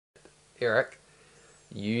Eric,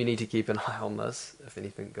 you need to keep an eye on this if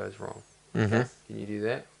anything goes wrong. Okay? Can you do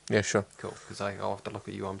that? Yeah, sure. Cool, because I'll have to look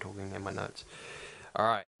at you while I'm talking in my notes. All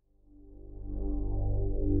right.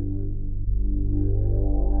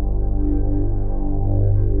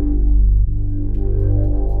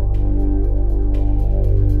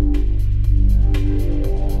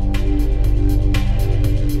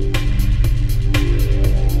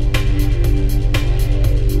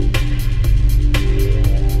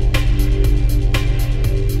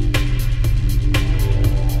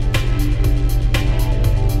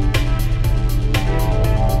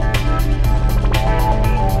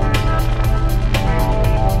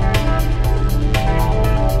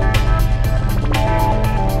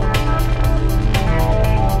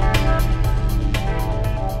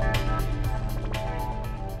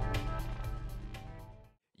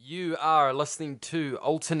 You are listening to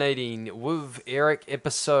Alternating with Erik,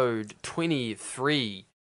 episode 23.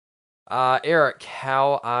 Erik,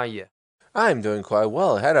 how are you? I'm doing quite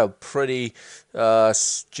well. I had a pretty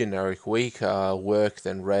generic week. Work,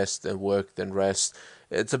 then rest, then work, then rest.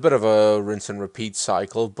 It's a bit of a rinse and repeat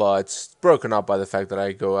cycle, but it's broken up by the fact that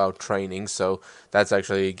I go out training, so that's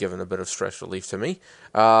actually given a bit of stress relief to me.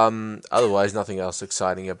 Otherwise, nothing else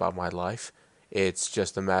exciting about my life. It's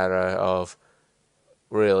just a matter of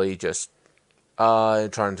really just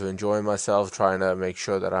trying to enjoy myself, trying to make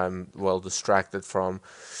sure that I'm well distracted from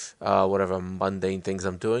whatever mundane things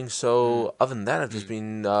I'm doing. So other than that, I've just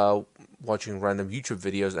been watching random YouTube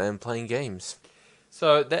videos and playing games.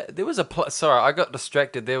 So there was sorry, I got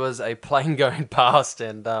distracted. There was a plane going past,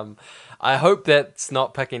 and I hope that's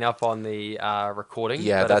not picking up on the recording.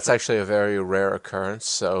 Yeah, but that's actually a very rare occurrence,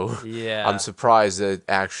 so yeah. I'm surprised it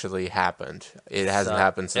actually happened. It hasn't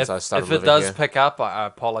happened since I started If it living does here. pick up, I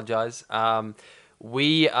apologize. I've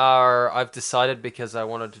decided, because I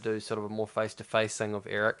wanted to do sort of a more face-to-face thing with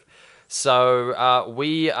Erik. So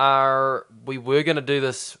we were going to do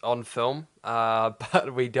this on film,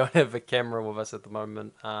 but we don't have a camera with us at the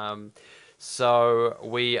moment. So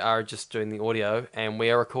we are just doing the audio, and we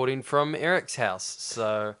are recording from Erik's house.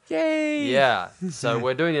 So Yay! yeah, so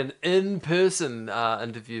we're doing an in-person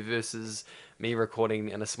interview versus me recording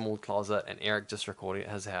in a small closet and Erik just recording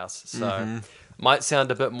at his house. So might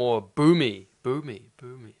sound a bit more boomy, a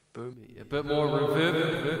bit more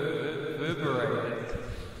reverberated.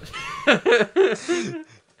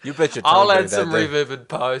 You bit your tongue I'll doing add some that, didn't- reverb in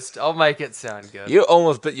post. I'll make it sound good. You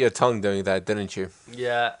almost bit your tongue doing that, didn't you?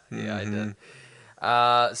 Yeah, I did.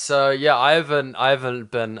 So yeah, I haven't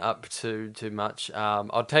been up to too much.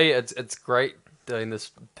 I'll tell you, it's great doing this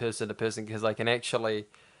person to person because I can actually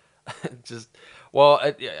just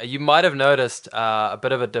you might have noticed a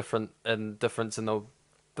bit of a difference in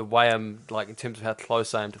the way I'm, like, in terms of how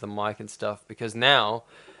close I am to the mic and stuff, because now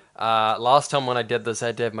last time when I did this I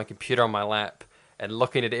had to have my computer on my lap and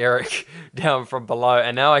looking at Erik down from below,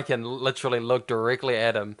 and now I can literally look directly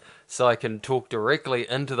at him so I can talk directly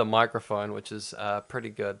into the microphone, which is pretty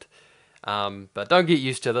good. But don't get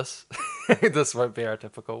used to this. This won't be our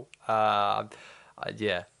typical.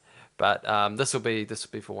 Yeah. But this will be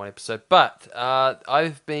for one episode. But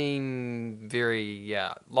I've been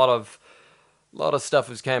a lot of stuff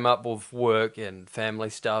has came up with work and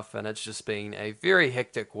family stuff, and it's just been a very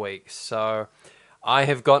hectic week. So I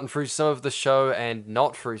have gotten through some of the show and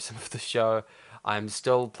not through some of the show. I'm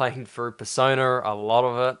still playing through Persona, a lot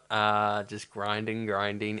of it, just grinding,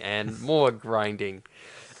 and more grinding.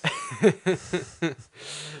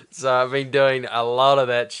 So I've been doing a lot of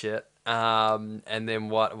that shit. And then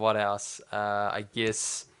what else? I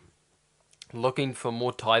guess looking for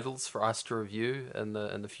more titles for us to review in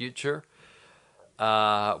the future.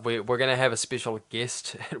 We're gonna have a special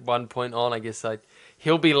guest at one point on. I guess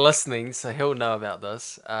he'll be listening, so he'll know about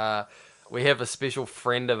this. We have a special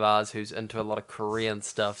friend of ours who's into a lot of Korean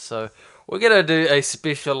stuff, so we're gonna do a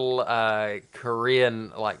special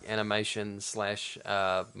Korean, like, animation /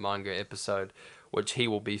 manga episode, which he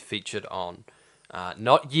will be featured on.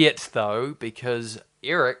 Not yet though, because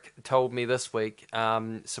Erik told me this week.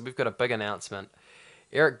 So we've got a big announcement.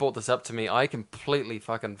 Erik brought this up to me. I completely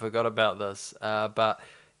fucking forgot about this. But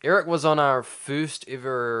Erik was on our first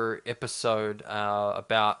ever episode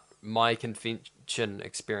about my convention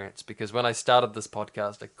experience. Because when I started this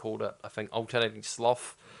podcast, I called it, I think, Alternating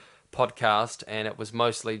Sloth Podcast. And it was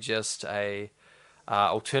mostly just a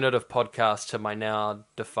alternative podcast to my now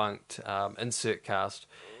defunct Insert Cast.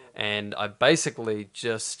 And I basically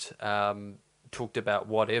just talked about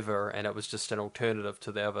whatever, and it was just an alternative to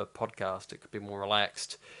the other podcast. It could be more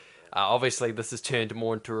relaxed. Obviously, this has turned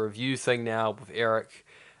more into a review thing now with Erik,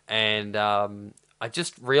 and I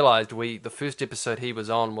just realized the first episode he was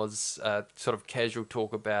on was sort of casual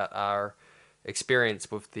talk about our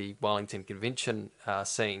experience with the Wellington Convention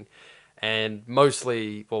scene, and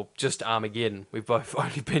mostly, well, just Armageddon. We've both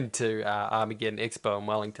only been to Armageddon Expo in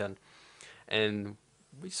Wellington, and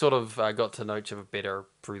we sort of got to know each other better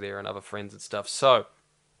through there and other friends and stuff. So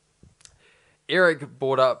Eric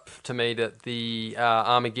brought up to me that the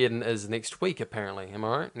Armageddon is next week. Apparently, am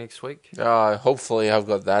I right? Next week. Hopefully I've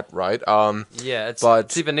got that right. Yeah, it's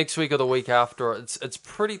But either next week or the week after. It's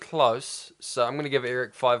pretty close. So I'm going to give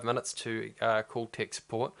Eric 5 minutes to call tech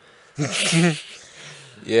support.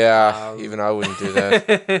 yeah, even I wouldn't do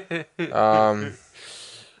that.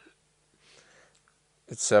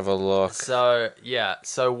 Let's have a look. So yeah,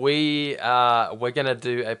 so we're gonna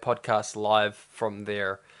do a podcast live from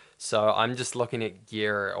there. So I'm just looking at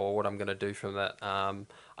gear or what I'm gonna do from that.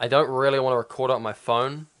 I don't really want to record it on my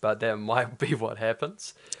phone, but that might be what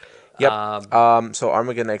happens. Yep. So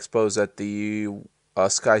Armageddon Expo's at the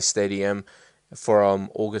Sky Stadium from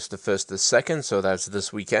August the 1st to 2nd, so that's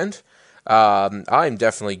this weekend. I'm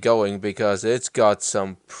definitely going because it's got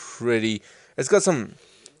some.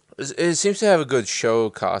 It seems to have a good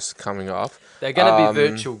showcast coming up. They're going to be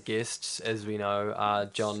virtual guests, as we know,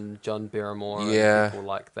 John Barrymore Yeah. and people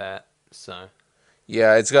like that. So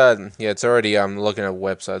Yeah, it's already, I'm looking at a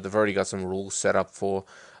website, they've already got some rules set up for,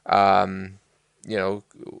 in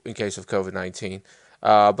case of COVID-19.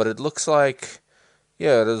 But it looks like,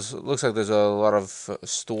 looks like there's a lot of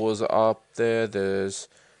stores up there. It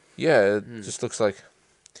just looks like,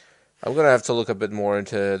 I'm going to have to look a bit more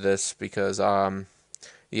into this because,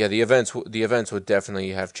 the events would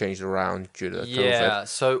definitely have changed around due to COVID. yeah,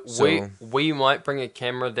 so we might bring a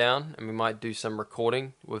camera down and we might do some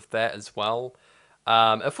recording with that as well.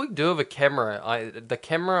 If we do have a camera, the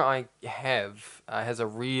camera I have has a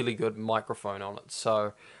really good microphone on it,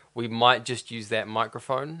 so we might just use that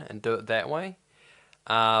microphone and do it that way.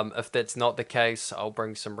 If that's not the case, I'll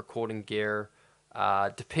bring some recording gear.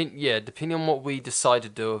 Depending on what we decide to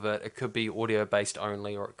do with it, it could be audio based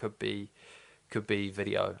only, or it could be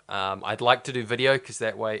video. I'd like to do video because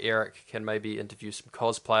that way Eric can maybe interview some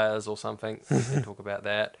cosplayers or something and talk about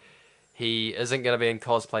that. He isn't going to be in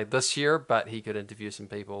cosplay this year, but he could interview some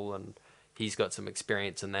people, and he's got some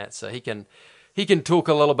experience in that, so he can talk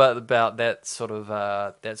a little bit about that sort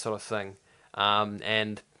of thing.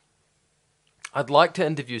 And I'd like to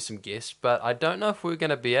interview some guests, but I don't know if we're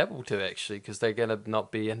going to be able to actually, because they're going to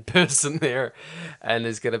not be in person there, and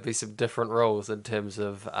there's going to be some different rules in terms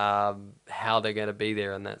of how they're going to be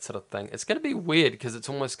there and that sort of thing. It's going to be weird because it's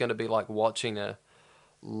almost going to be like watching a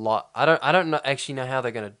lot. I don't actually know how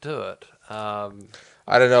they're going to do it.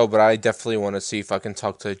 I don't know, but I definitely want to see if I can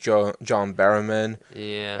talk to John Barrowman.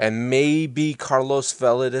 Yeah. And maybe Carlos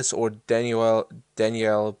Validis or Danielle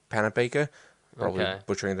Panabaker. Probably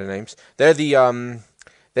butchering the names. They're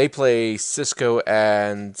they play Cisco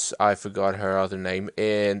and I forgot her other name.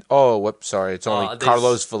 And it's only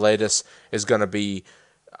Carlos Validis is gonna be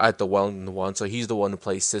at the Wellington one, so he's the one who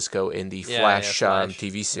plays Cisco in the Flash.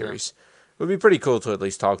 TV series. It would be pretty cool to at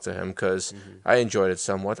least talk to him because I enjoyed it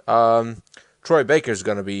somewhat. Troy Baker's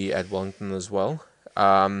gonna be at Wellington as well.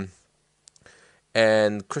 And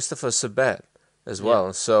Christopher Sabat as well.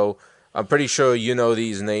 Yeah. So I'm pretty sure you know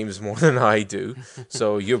these names more than I do.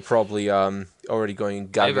 So you're probably already going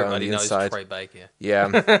gaga on the inside. Everybody knows Troy Baker. Yeah,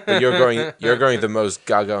 but you're going the most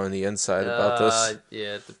gaga on the inside about this.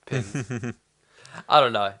 Yeah, it depends. I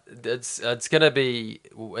don't know. It's gonna be,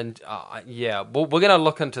 and we're gonna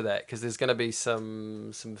look into that because there's gonna be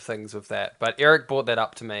some things with that. But Eric brought that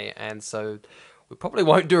up to me, and so we probably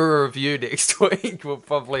won't do a review next week. We'll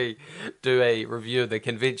probably do a review of the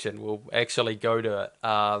convention. We'll actually go to it,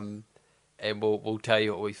 and we'll tell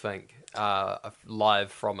you what we think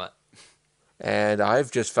live from it. And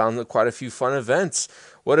I've just found quite a few fun events.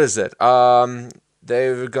 What is it?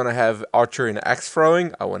 They're gonna have archery and axe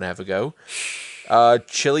throwing. I want to have a go.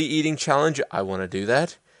 Chili eating challenge. I want to do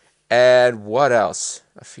that. And what else?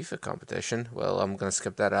 A FIFA competition. Well, I'm gonna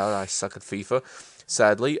skip that out. I suck at FIFA,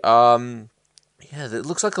 sadly. It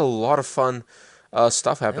looks like a lot of fun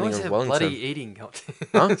stuff happening in Wellington. Bloody eating contest.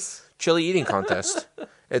 Huh? Chili eating contest.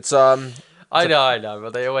 It's I know,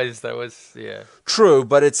 but they always yeah. True,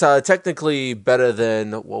 but it's technically better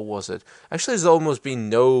than what was it? Actually, there's almost been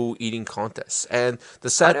no eating contests, and the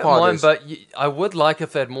sad part is, but I would like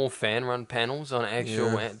if they had more fan-run panels on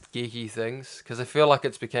actual geeky things, because I feel like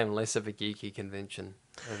it's become less of a geeky convention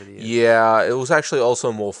over the years. Yeah, it was actually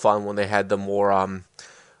also more fun when they had the more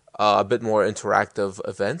a bit more interactive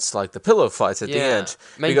events like the pillow fights at the Yeah. end.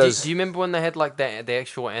 I mean, do Because you remember when they had like the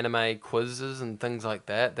actual anime quizzes and things like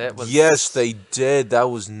that? That yes, was. they did. That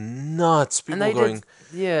was nuts. And People they did, going,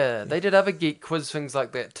 yeah, they did other geek quiz things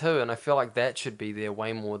like that too, and I feel like that should be there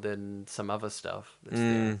way more than some other stuff that's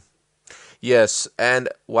there. yes, and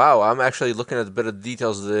wow, I'm actually looking at a bit of the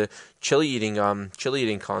details of the chili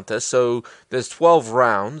eating contest. So there's 12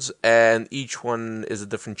 rounds, and each one is a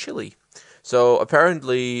different chili. So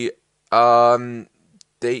apparently, um,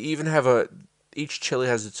 they even have each chili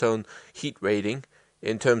has its own heat rating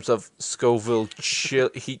in terms of Scoville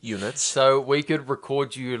heat units. So we could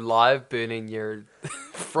record you live burning your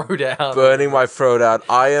throat out, Burning or my throat out.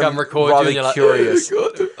 I come am record you rather and you're like, curious.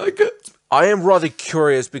 oh God, I got. I am rather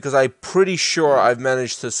curious because I'm pretty sure I've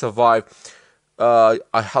managed to survive a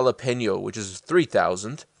jalapeno, which is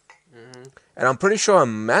 3,000, and I'm pretty sure I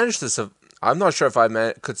managed to. I'm not sure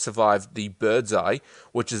if could survive the bird's eye,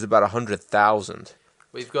 which is about 100,000.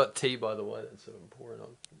 We've got tea, by the way, that's what I'm pouring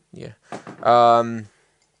on. Yeah. Um.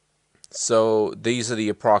 So these are the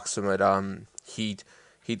approximate heat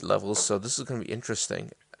levels. So this is going to be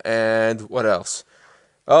interesting. And what else?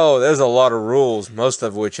 Oh, there's a lot of rules, most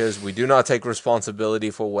of which is we do not take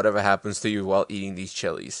responsibility for whatever happens to you while eating these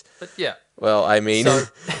chilies. But yeah, Well, I mean,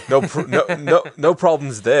 so no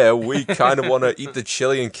problems there. We kind of want to eat the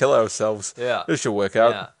chili and kill ourselves. yeah, This should work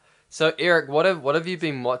out. yeah. So Eric, what have you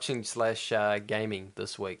been watching slash gaming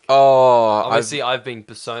this week? Oh, Obviously, I've been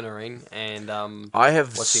personaing and I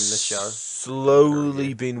have watching this show.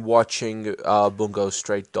 slowly been watching Bungo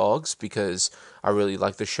Straight Dogs because I really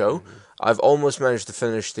like the show. I've almost managed to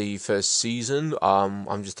finish the first season.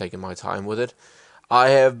 I'm just taking my time with it. I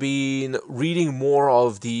have been reading more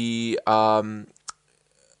of the A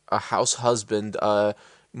House Husband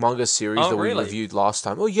manga series Oh, that we really? reviewed last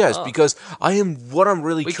time. Oh yes, Oh. because I'm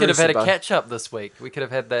really We could have curious had about. a catch up this week. We could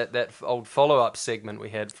have had that old follow up segment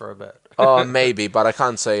we had for a bit. Maybe, but I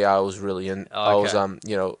can't say I was really in. I was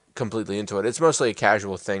Okay. completely into it. It's mostly a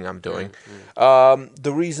casual thing I'm doing.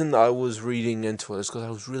 The reason I was reading into it is because I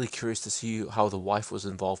was really curious to see how the wife was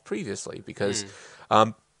involved previously. Because,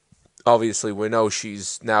 obviously we know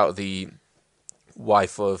she's now the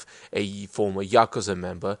wife of a former Yakuza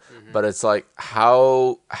member, but it's like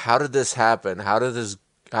how did this happen? How did this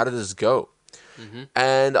go?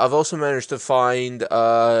 And I've also managed to find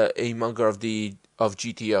a manga of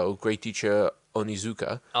GTO, Great Teacher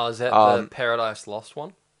Onizuka. Oh, is that the Paradise Lost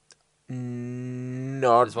one?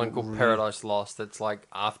 Not There's one called Paradise Lost that's like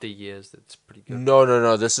after years. That's pretty good.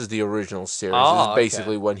 no. This is the original series. This Oh, is okay.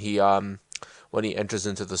 basically when he enters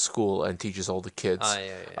into the school and teaches all the kids. Oh,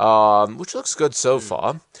 yeah. Which looks good so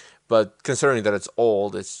far, but considering that it's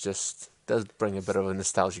old, it's just does bring a bit of a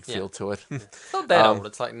nostalgic feel to it. It's not that old.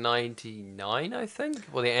 It's like 99, I think.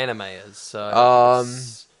 Well, the anime is. So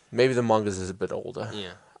Maybe the mangas is a bit older.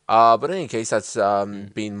 yeah. But in any case, that's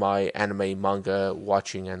been my anime manga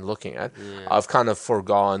watching and looking at. Yeah. I've kind of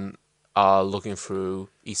forgone looking through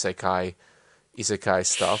isekai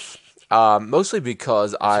stuff. Mostly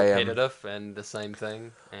because I am Repetitive and the same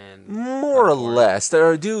thing. And more or boring. less.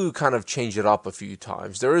 There do kind of change it up a few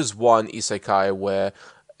times. There is one isekai where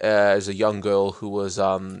there's a young girl who was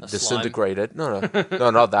disintegrated. No,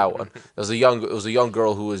 not that one. It was a young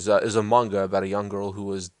girl who was is a manga about a young girl who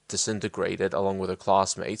was disintegrated along with her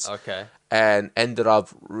classmates Okay. and ended up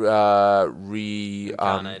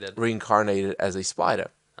Reincarnated. reincarnated as a spider.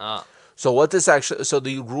 Ah. So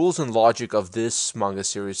the rules and logic of this manga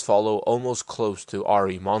series follow almost close to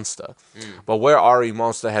RE Monster, but where RE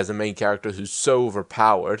Monster has a main character who's so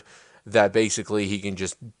overpowered that basically he can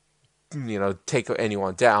just take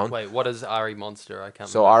anyone down. Wait, what is Ari Monster? I can't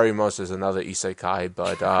So remember. RE Monster is another isekai,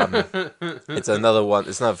 but it's another one.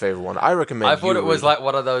 It's not a favorite one. I recommend. I thought you it was read like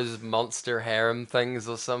one of those monster harem things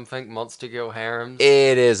or something. Monster girl harems.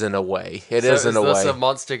 It is in a way. It is in a Is this way. a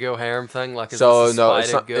monster girl harem thing? Like, is So this a no,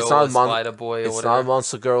 spider girl it's not or spider boy or it's whatever? not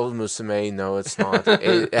Monster Girl Musume. No, it's not.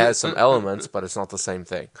 It has some elements, but it's not the same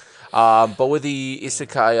thing. But with the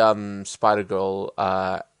Isekai Spider Girl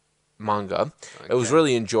manga, it was Okay.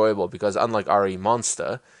 really enjoyable because unlike RE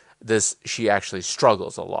Monster, she actually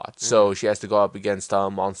struggles a lot. So she has to go up against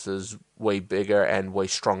monsters way bigger and way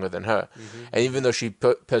stronger than her. And even though she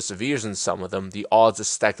perseveres in some of them, the odds are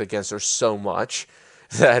stacked against her so much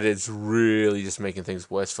that it's really just making things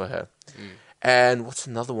worse for her. And what's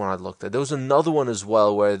another one I looked at? There was another one as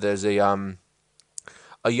well where there's young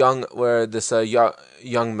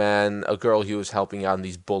man, a girl he was helping out, and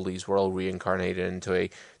these bullies were all reincarnated into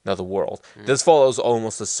another world. This follows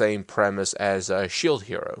almost the same premise as Shield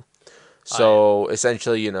Hero. So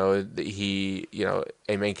essentially,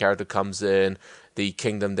 a main character comes in, the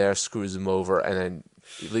kingdom there screws him over, and then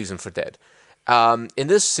He leaves him for dead. In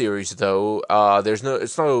this series, though, there's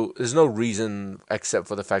no reason except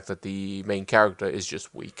for the fact that the main character is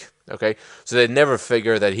just weak. Okay, so they never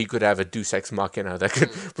figure that he could have a Deus Ex Machina that could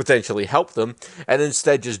potentially help them, and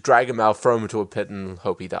instead just drag him out, throw him into a pit, and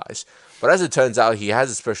hope he dies. But as it turns out, he has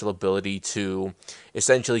a special ability to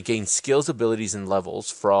essentially gain skills, abilities, and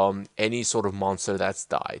levels from any sort of monster that's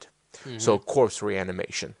died. So corpse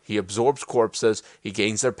reanimation. He absorbs corpses, he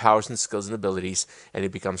gains their powers and skills and abilities, and he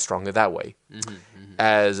becomes stronger that way.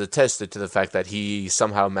 As attested to the fact that he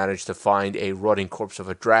somehow managed to find a rotting corpse of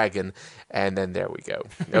a dragon, and then there we go.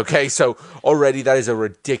 Okay, so already that is a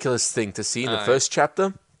ridiculous thing to see in the Alright. first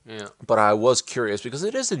chapter. Yeah. But I was curious because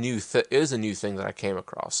it is a new thing that I came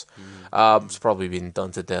across. It's probably been done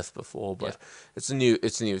to death before, but it's new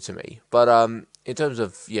to me. But in terms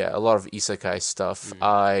of a lot of isekai stuff,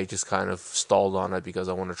 I just kind of stalled on it because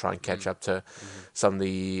I want to try and catch up to some of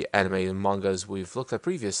the anime and mangas we've looked at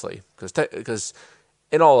previously. Because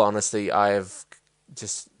in all honesty, I have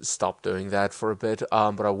just stopped doing that for a bit,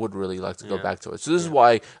 but I would really like to go back to it. So this is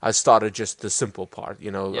why I started just the simple part,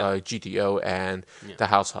 GTO and The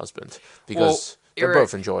House Husband, because they're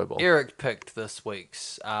both enjoyable. Erik picked this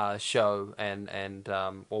week's show and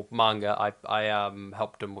or manga. I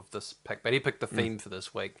helped him with this pick, but he picked the theme for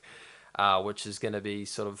this week, which is going to be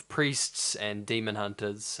sort of priests and demon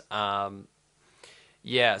hunters.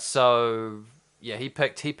 He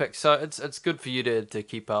picked. So it's good for you to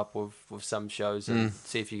keep up with some shows and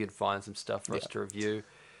see if you can find some stuff for us to review,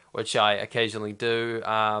 which I occasionally do.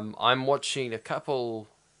 I'm watching a couple.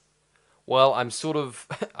 Well, I'm sort of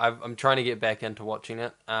I'm trying to get back into watching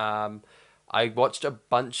it. I watched a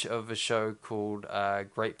bunch of a show called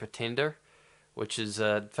Great Pretender, which is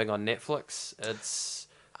a thing on Netflix. It's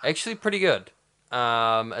actually pretty good.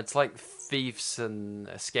 It's like thieves and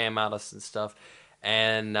scam artists and stuff.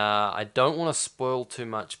 And I don't want to spoil too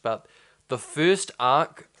much, but the first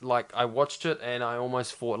arc, like I watched it and I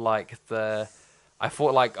almost thought oh,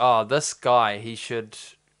 this guy, he should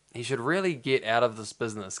really get out of this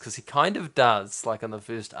business, because he kind of does, like in the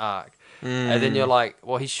first arc. And then you're like,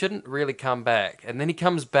 well, he shouldn't really come back. And then he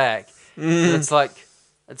comes back, and it's like,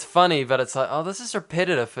 it's funny, but it's like, oh, this is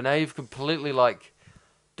repetitive, and now you've completely like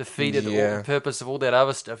defeated all the purpose of all that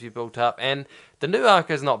other stuff you built up. And the new arc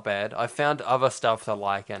is not bad. I found other stuff to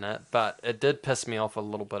like in it, but it did piss me off a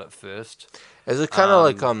little bit at first. Is it kind of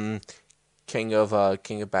like King of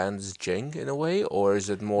Bands Jing in a way, or is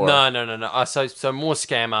it more? No. So more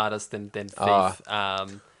scam artist than thief.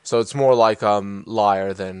 So it's more like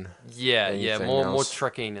Liar than More else.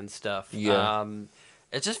 tricking and stuff. Yeah.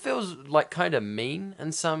 It just feels like kind of mean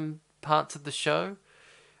in some parts of the show,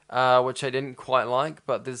 which I didn't quite like.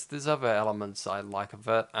 But there's other elements I like of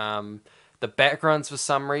it. The backgrounds for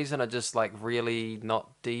some reason are just like really not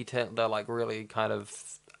detailed. They're like really kind of,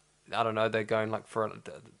 I don't know. They're going like for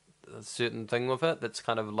a certain thing with it that's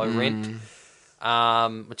kind of low rent,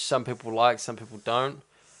 which some people like, some people don't.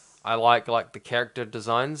 I like the character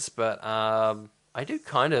designs, but I do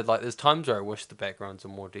kind of like. There's times where I wish the backgrounds are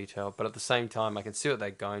more detailed, but at the same time, I can see what they're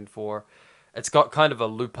going for. It's got kind of a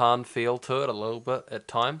Lupin feel to it a little bit at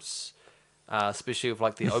times, especially with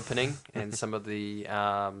like the opening and some of the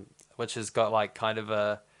which has got like kind of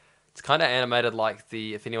a. It's kind of animated like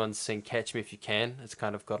if anyone's seen Catch Me If You Can, it's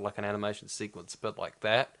kind of got like an animation sequence, a bit like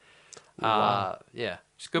that. It's a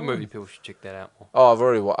good movie. People should check that out more.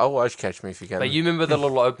 Oh, I'll watch Catch Me If You Can. But you remember the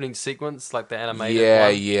little opening sequence, like the animated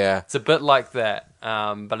one? Yeah. It's a bit like that,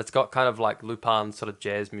 but it's got kind of like Lupin sort of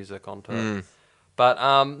jazz music onto it. But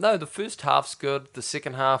no, the first half's good. The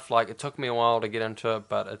second half, like, it took me a while to get into it,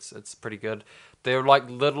 but it's pretty good. They're like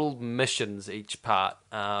little missions each part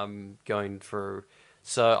going through.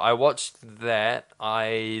 So I watched that.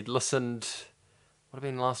 I listened. What have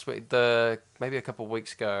been last week? Maybe a couple of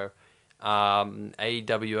weeks ago.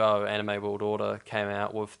 AWO, Anime World Order, came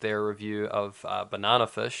out with their review of Banana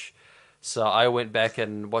Fish. So I went back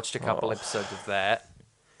and watched a couple episodes of that.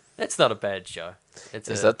 It's not a bad show.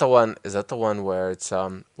 Is that the one? Is that the one where it's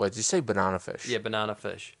What did you say? Banana Fish? Yeah, Banana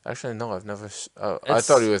Fish. Actually, no, I've never. I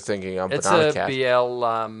thought you were thinking Banana Cat.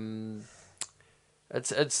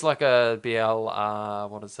 It's like a BL.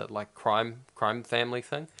 What is it, like crime family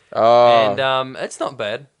thing? Oh. And it's not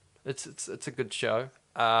bad. It's a good show.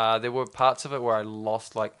 There were parts of it where I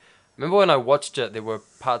lost, like, remember when I watched it, there were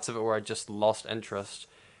parts of it where I just lost interest,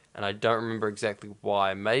 and I don't remember exactly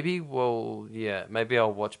why. Maybe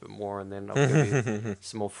I'll watch a bit more, and then I'll give you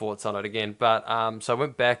some more thoughts on it again. But so I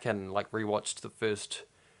went back and like rewatched the first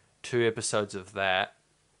 2 episodes of that,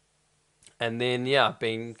 and then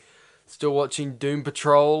been still watching Doom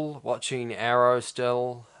Patrol, watching Arrow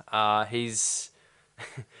still. He's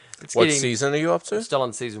It's What getting. season are you up I'm to? still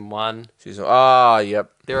on season 1. Season. Ah,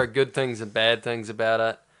 yep. There are good things and bad things about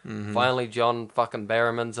it. Finally, John fucking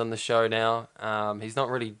Barrowman's on the show now. He's not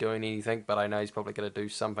really doing anything, but I know he's probably going to do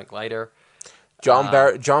something later. John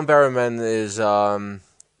Barrowman is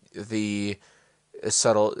the is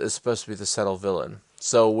supposed to be the subtle villain.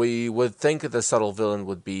 So we would think the subtle villain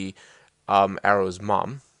would be Arrow's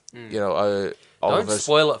mom. You know, Don't Oliver's.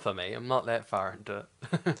 spoil it for me. I'm not that far into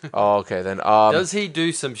it. Oh, okay then. Does he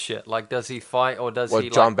do some shit? Like, does he fight or does he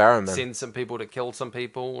What John like Barrowman? send some people to kill some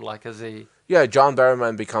people? Like, is he? Yeah, John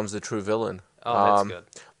Barrowman becomes the true villain. Oh, that's good.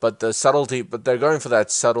 But the subtlety, but they're going for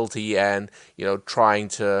that subtlety and, trying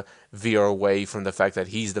to veer away from the fact that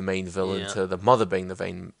he's the main villain Yeah. to the mother being the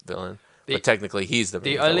main villain. But technically, he's the main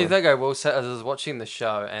The villain. only thing I will say is I was watching the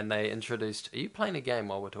show and they introduced. Are you playing a game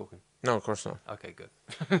while we're talking? No, of course not. Okay, good.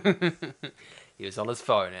 He was on his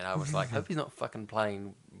phone, and I was like, hope he's not fucking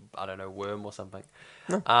playing, I don't know, Worm or something.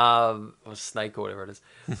 No. Or Snake or whatever it is.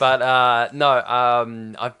 But, no,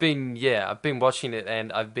 I've been watching it,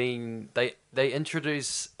 and they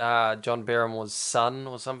introduce John Barrymore's son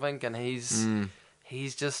or something, and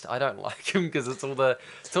he's just, I don't like him because it's all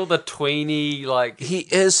the tweeny, like, He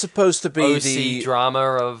is supposed to be OC drama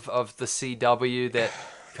of the CW that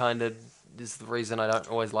kind of is the reason I don't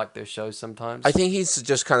always like their shows sometimes. I think he's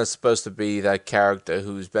just kind of supposed to be that character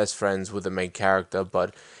who's best friends with the main character,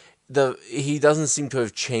 but he doesn't seem to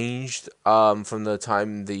have changed from the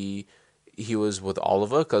time he was with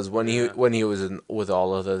Oliver, because when he was with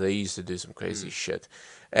Oliver, they used to do some crazy shit.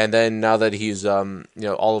 And then now that he's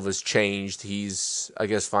Oliver's changed, he's, I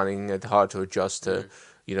guess, finding it hard to adjust to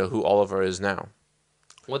who Oliver is now.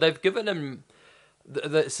 Well, they've given him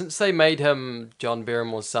since they made him John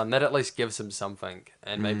Barrymore's son, that at least gives him something,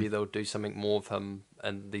 and maybe they'll do something more of him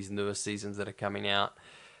in these newer seasons that are coming out.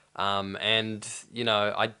 And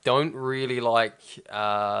I don't really like.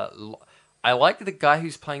 I like the guy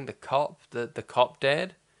who's playing the cop, the cop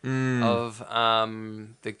dad of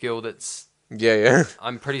the girl that's. Yeah.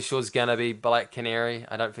 I'm pretty sure it's gonna be Black Canary.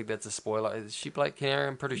 I don't think that's a spoiler. Is she Black Canary?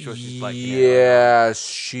 I'm pretty sure she's Black Canary. Yeah,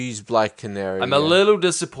 she's Black Canary. I'm a little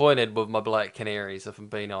disappointed with my Black Canaries, if I'm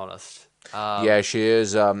being honest. Yeah, she is.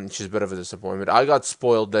 She's a bit of a disappointment. I got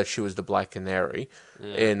spoiled that she was the Black Canary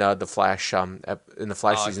in the Flash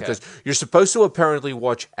season, because you're supposed to apparently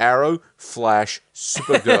watch Arrow, Flash,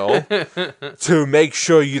 Supergirl to make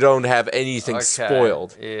sure you don't have anything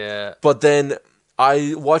spoiled. Yeah. But then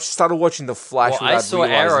I started watching the Flash. Well, I saw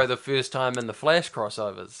Arrow the first time in the Flash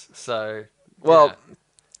crossovers, so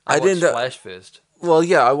I didn't watched Flash first. Well,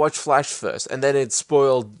 yeah, I watched Flash first, and then it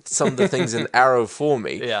spoiled some of the things in Arrow for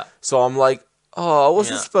me. Yeah. So I'm like, oh, I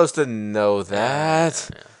wasn't supposed to know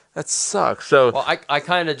that. Yeah. That sucks. So, well, I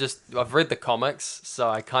kind of I've read the comics, so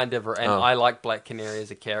I kind of, and I like Black Canary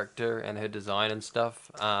as a character and her design and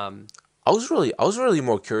stuff. I was really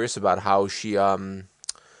more curious about how she, how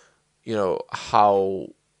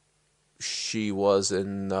she was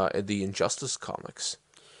in the Injustice comics,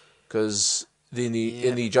 because in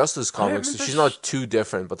the Justice comics, she's not too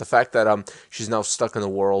different, but the fact that she's now stuck in a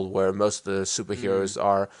world where most of the superheroes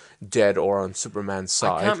are dead or on Superman's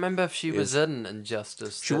side. I can't remember if she was in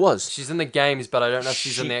Injustice. She was. She's in the games, but I don't know if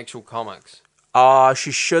she's in the actual comics.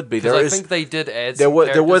 She should be. I think they did add. There were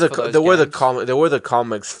the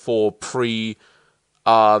comics for the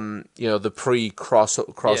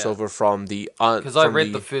crossover from the because I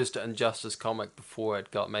read the first Injustice comic before it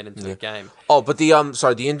got made into a game. Oh, but the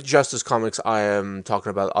Injustice comics I am talking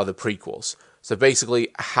about are the prequels. So basically,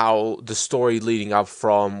 how the story leading up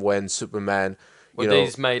from when Superman. Were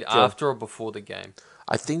these made after or before the game?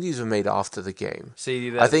 I think these were made after the game.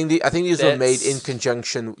 See, I think these were made in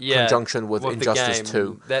conjunction with Injustice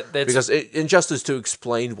 2. Because Injustice 2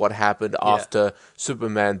 explained what happened after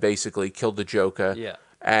Superman basically killed the Joker. Yeah.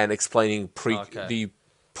 And explaining the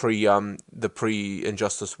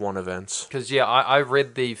pre-Injustice 1 events. Because I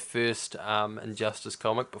read the first Injustice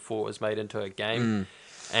comic before it was made into a game,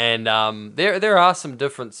 and there are some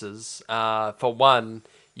differences. For one,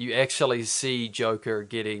 you actually see Joker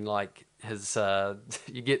getting like his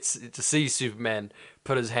you get to see Superman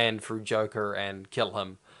put his hand through Joker and kill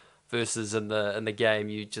him, versus in the game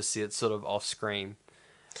you just see it sort of off screen.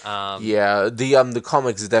 The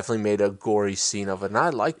comics definitely made a gory scene of it, and I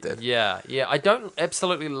liked it. Yeah. I don't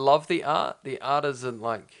absolutely love the art. The art isn't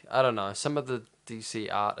like, I don't know. Some of the DC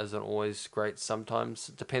art isn't always great. Sometimes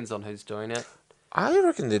it depends on who's doing it. I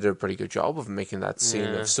reckon they did a pretty good job of making that scene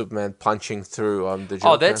of Superman punching through the Joker.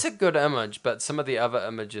 Oh, that's a good image, but some of the other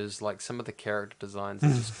images, like some of the character designs, I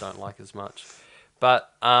just don't like as much.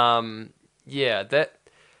 But the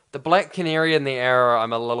Black Canary and the Arrow,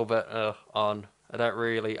 I'm a little bit on. I don't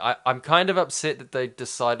really. I'm kind of upset that they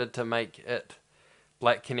decided to make it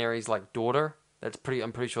Black Canary's like daughter. That's pretty.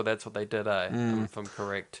 I'm pretty sure that's what they did. If I'm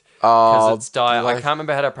correct, because it's I Black can't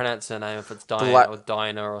remember how to pronounce her name. If it's Diana Black. or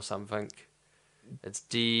Dinah or something. It's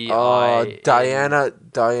Din. Diana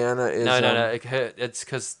is No. It's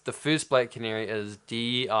because the first Black Canary is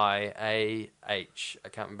Diah. I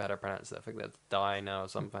can't remember how to pronounce it. I think that's Dinah or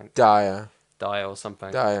something. Dia. Dia or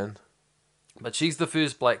something. Diane. But she's the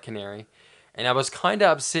first Black Canary. And I was kind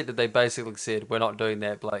of upset that they basically said, we're not doing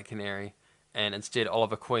that Black Canary. And instead,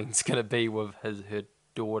 Oliver Queen's going to be with her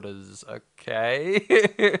daughters.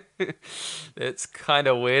 Okay. That's kind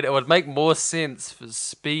of weird. It would make more sense for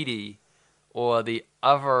Speedy or the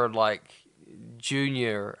other, like,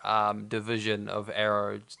 junior division of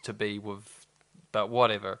Arrow to be with. But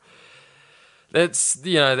whatever. That's,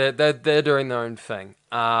 they're doing their own thing.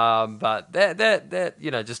 But that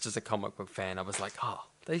just as a comic book fan, I was like, oh,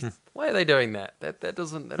 why are they doing that?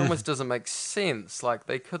 That almost doesn't make sense. Like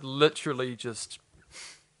they could literally just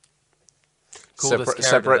call this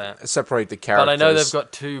character that. Separate the characters. But I know they've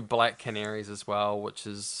got two Black Canaries as well, which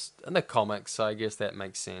is in the comics, so I guess that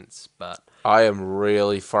makes sense. But I am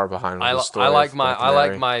really far behind with the story. I like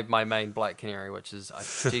my main Black Canary, which is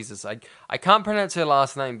Jesus. I can't pronounce her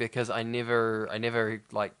last name because I never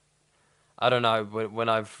like I don't know when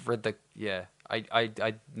I've read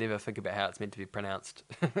I never think about how it's meant to be pronounced.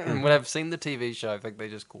 When I've seen the TV show, I think they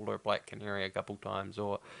just called her Black Canary a couple times,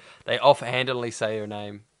 or they offhandedly say her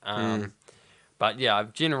name. But yeah,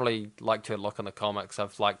 I've generally liked her look in the comics.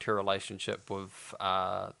 I've liked her relationship with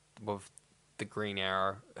the Green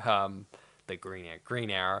Arrow, Green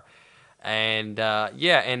Arrow, and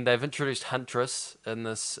and they've introduced Huntress in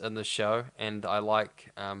this show, and I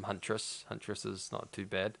like Huntress. Huntress is not too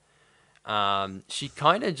bad. She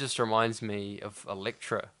kind of just reminds me of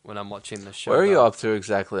Elektra when I'm watching the show. Where are you up to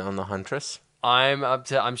exactly on the Huntress?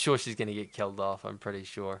 I'm sure she's gonna get killed off. I'm pretty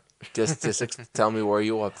sure. Just tell me where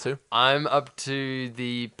you're up to. I'm up to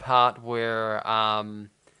the part where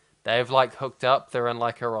they've like hooked up. They're in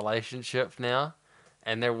like a relationship now,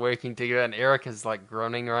 and they're working together. And Erik is like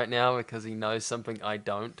groaning right now because he knows something I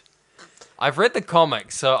don't. I've read the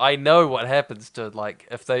comics, so I know what happens to like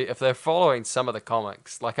if they're following some of the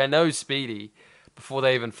comics. Like I know Speedy before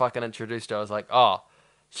they even fucking introduced her. I was like, oh.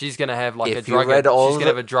 She's gonna have like she's gonna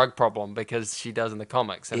have a drug problem because she does in the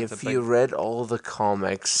comics. And if you read all the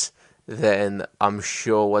comics, then I'm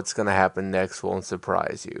sure what's gonna happen next won't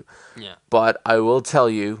surprise you. Yeah. But I will tell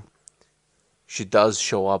you, she does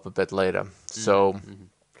show up a bit later. So,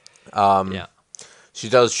 she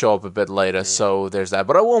does show up a bit later. So there's that.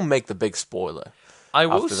 But I won't make the big spoiler. I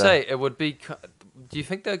will say it would be. Do you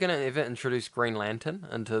think they're gonna ever introduce Green Lantern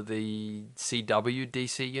into the CW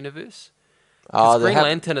DC universe? Because Green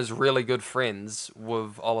Lantern is really good friends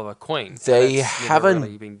with Oliver Queen. They haven't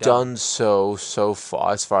really done so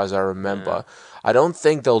far as I remember. Yeah. I don't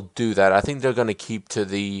think they'll do that. I think they're going to keep to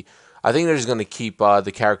the... I think they're just going to keep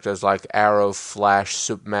the characters like Arrow, Flash,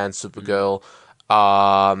 Superman, Supergirl.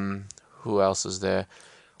 Who else is there?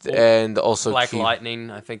 And also Black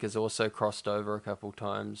Lightning, I think, is also crossed over a couple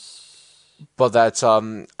times. But that's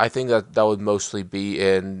I think that would mostly be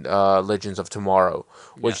in Legends of Tomorrow,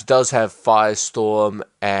 which does have Firestorm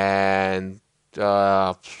and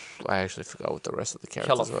I actually forgot what the rest of the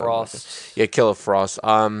characters Killer Frost. Yeah, Killer Frost.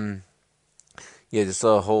 There's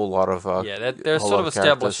a whole lot of they're sort of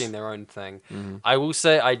establishing their own thing. Mm-hmm. I will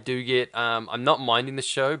say I do get I'm not minding the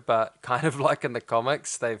show, but kind of like in the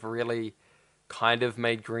comics, they've really kind of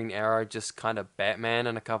made Green Arrow just kind of Batman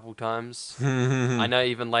in a couple times. I know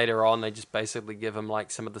even later on they just basically give him like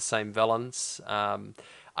some of the same villains.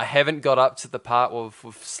 I haven't got up to the part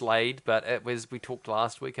with Slade, but we talked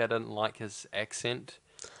last week. I didn't like his accent.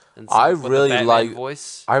 I really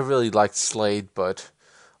liked Slade, but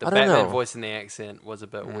the Batman voice and the accent was a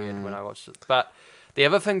bit weird when I watched it. But the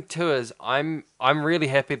other thing too is I'm really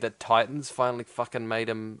happy that Titans finally fucking made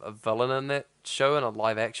him a villain in that show in a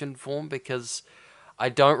live action form, because I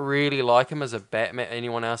don't really like him as a Batman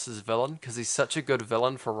anyone else's villain, because he's such a good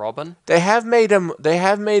villain for Robin. They have made him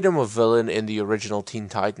a villain in the original Teen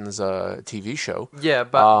Titans TV show. Yeah,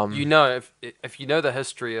 but if you know the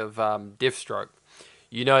history of Deathstroke,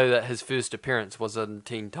 you know that his first appearance was in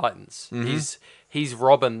Teen Titans. Mm-hmm. He's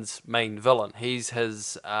Robin's main villain. He's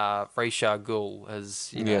his Ra's al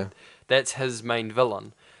Ghul. That's his main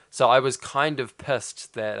villain. So I was kind of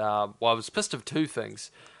pissed that... I was pissed of two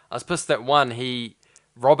things. I was pissed that, one,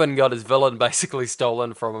 Robin got his villain basically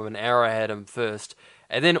stolen from him, and Arrow had him first.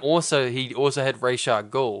 And then he also had Ra's al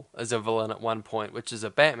Ghul as a villain at one point, which is a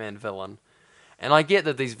Batman villain. And I get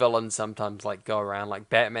that these villains sometimes like go around. Like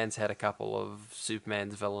Batman's had a couple of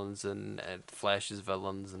Superman's villains and Flash's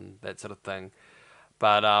villains and that sort of thing.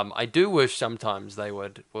 But I do wish sometimes they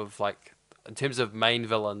would, with like in terms of main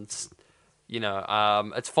villains,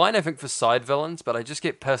 it's fine I think for side villains, but I just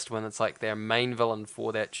get pissed when it's like their main villain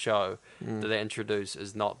for that show that they introduce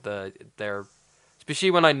is not their, especially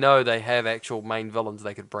when I know they have actual main villains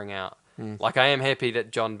they could bring out. Like I am happy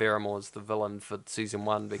that John Barrymore's the villain for season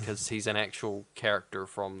 1 because he's an actual character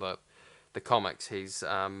from the comics. He's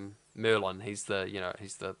Merlin. He's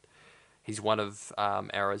one of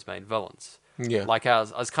Arrow's main villains. Yeah. Like I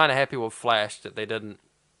was kind of happy with Flash that they didn't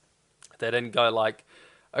go like,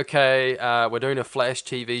 okay, we're doing a Flash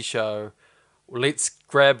TV show. Let's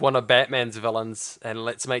grab one of Batman's villains and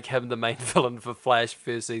let's make him the main villain for Flash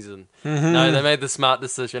first season. No, they made the smart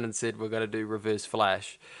decision and said we're going to do Reverse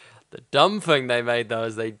Flash. The dumb thing they made though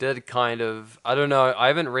is they did kind of, I don't know, I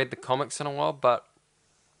haven't read the comics in a while, but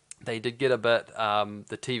they did get a bit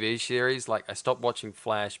the TV series. Like I stopped watching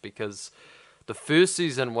Flash because the first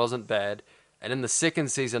season wasn't bad, and then the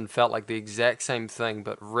second season felt like the exact same thing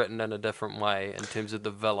but written in a different way in terms of the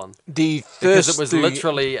villain. Because it was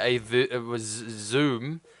literally it was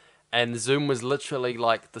Zoom, and Zoom was literally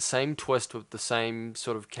like the same twist with the same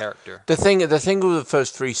sort of character. The thing with the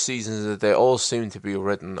first 3 seasons is that they all seem to be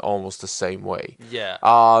written almost the same way. Yeah.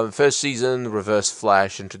 First season, Reverse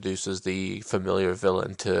Flash introduces the familiar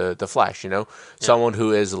villain to the Flash. Someone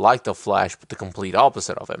who is like the Flash but the complete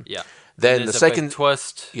opposite of him. Yeah. Then the second big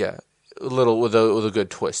twist. Yeah. A little with a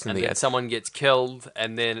good twist in and the then end. Someone gets killed,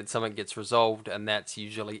 and then something gets resolved, and that's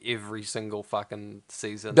usually every single fucking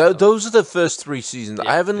season. Those are the first 3 seasons.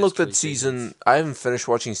 Yeah, I haven't looked at seasons. I haven't finished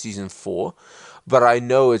watching season 4, but I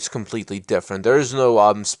know it's completely different. There is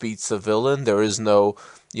no speedster villain. There is no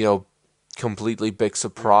completely big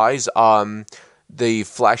surprise. The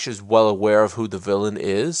Flash is well aware of who the villain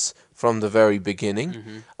is from the very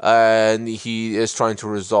beginning, and he is trying to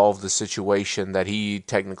resolve the situation that he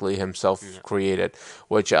technically himself created,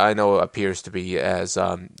 which I know appears to be as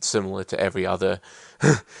similar to every other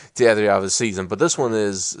season, but this one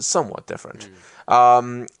is somewhat different.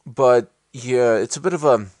 But yeah, it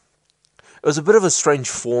was a bit of a strange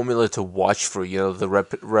formula to watch for,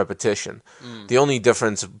 the repetition. The only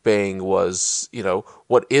difference being was,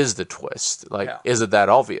 what is the twist? Is it that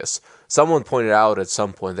obvious? Someone pointed out at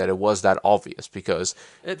some point that it was that obvious because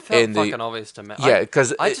it felt fucking obvious to me. Yeah,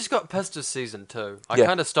 because I just got pissed at season 2. I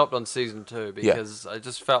kind of stopped on season 2 because I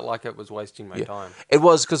just felt like it was wasting my time. It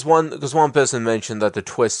was because one person mentioned that the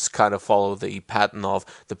twists kind of follow the pattern of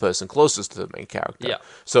the person closest to the main character. Yeah.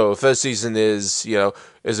 So first season is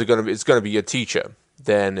it's gonna be your teacher.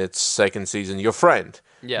 Then it's second season your friend.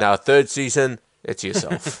 Yeah. Now third season it's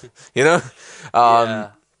yourself. Yeah.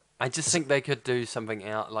 I just think they could do something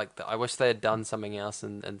else. I wish they had done something else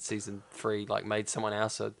in season 3, like made someone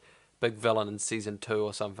else a big villain in season 2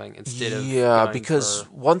 or something instead of because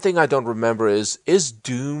one thing I don't remember is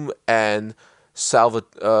Doom and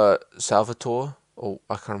Salvatore. Oh,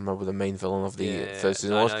 I can't remember the main villain of the first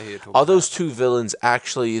season. Are those 2 villains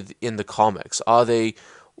actually in the comics? Are they?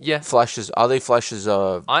 Yeah. Are they Flash's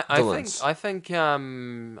villains? I think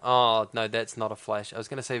oh no, that's not a Flash. I was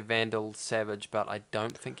gonna say Vandal Savage, but I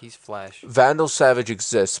don't think he's Flash. Vandal Savage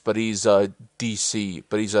exists, but he's DC,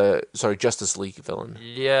 but he's Justice League villain.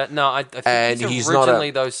 Yeah, no, I think he's originally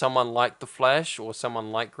though someone like the Flash or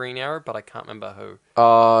someone like Green Arrow, but I can't remember who.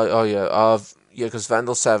 Because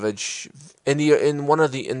Vandal Savage in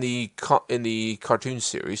the cartoon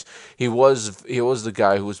series, he was the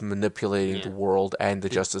guy who was manipulating the world and the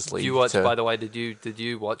Justice League. By the way, did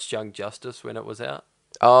you watch Young Justice when it was out?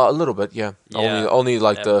 A little bit, yeah. Only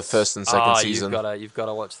the first and second season. You've got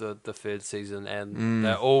to watch the third season, and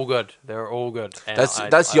they're all good. They're all good. And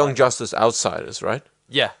that's Young Justice Outsiders, right?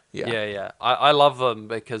 Yeah. I love them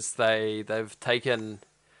because they've taken.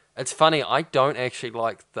 It's funny. I don't actually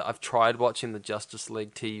like I've tried watching the Justice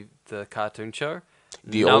League the cartoon show.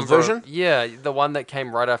 The old version? Yeah, the one that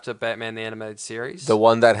came right after Batman the Animated Series. The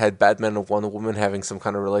one that had Batman and Wonder Woman having some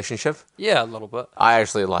kind of relationship? Yeah, a little bit. I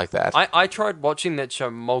actually like that. I tried watching that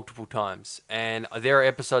show multiple times, and there are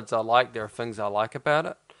episodes I like, there are things I like about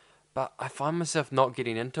it, but I find myself not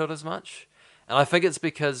getting into it as much. And I think it's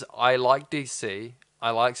because I like DC, I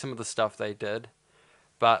like some of the stuff they did,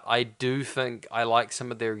 but I do think I like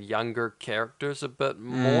some of their younger characters a bit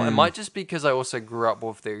more. It might just be because I also grew up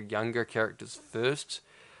with their younger characters first,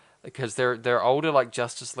 because their older like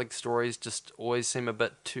Justice League stories just always seem a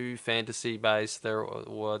bit too fantasy based.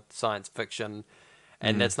 Or science fiction,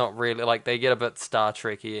 and that's not really they get a bit Star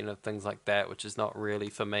Trekky and things like that, which is not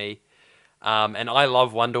really for me. And I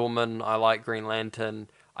love Wonder Woman. I like Green Lantern.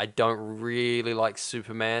 I don't really like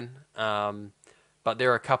Superman. But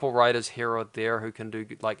there are a couple writers here or there who can do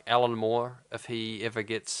like Alan Moore. If he ever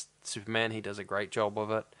gets Superman, he does a great job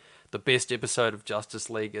of it. The best episode of Justice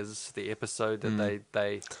League is the episode that Mm,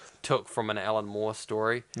 they took from an Alan Moore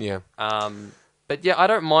story. yeah. Um, but yeah, I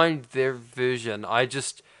don't mind their version.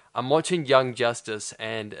 I'm watching Young Justice,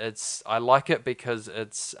 and I like it because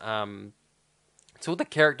it's all the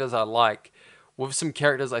characters I like, with some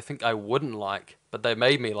characters I think I wouldn't like, but they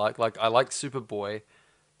made me like. Like I like Superboy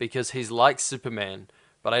because he's like Superman,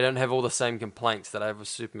 but I don't have all the same complaints that I have with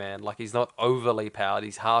Superman. Like he's not overly powered;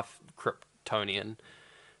 he's half Kryptonian,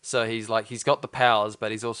 so he's got the powers,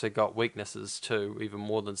 but he's also got weaknesses too, even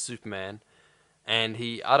more than Superman. And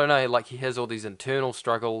I don't know, like he has all these internal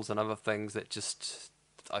struggles and other things that just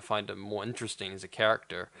I find him more interesting as a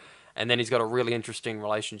character. And then he's got a really interesting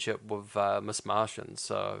relationship with Miss Martian.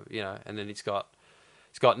 So and then he's got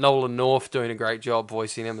Nolan North doing a great job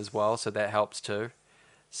voicing him as well, so that helps too.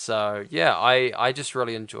 So yeah, I just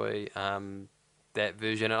really enjoy that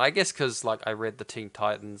version, and I guess because like I read the Teen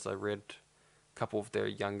Titans, I read a couple of their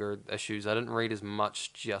younger issues. I didn't read as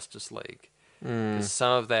much Justice League because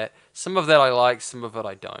Mm. some of that I like, some of it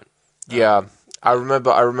I don't. Yeah, Yeah.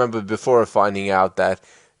 I remember before finding out that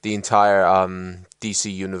the entire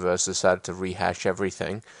DC universe decided to rehash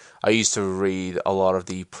everything. I used to read a lot of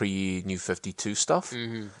the pre New 52 stuff.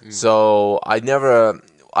 Mm-hmm. So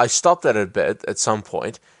I stopped at a bit at some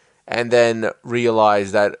point and then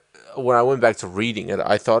realized that when I went back to reading it,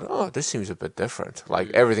 I thought, oh, this seems a bit different. Like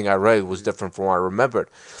Mm-hmm. everything I read was different from what I remembered.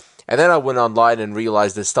 And then I went online and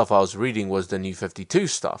realized the stuff I was reading was the New 52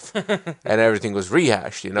 stuff, and everything was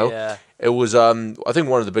rehashed. Yeah. It was I think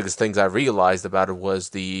one of the biggest things I realized about it was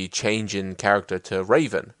the change in character to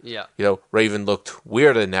Raven. Yeah. Raven looked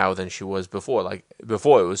weirder now than she was before. Like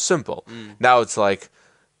before, it was simple. Mm. Now it's like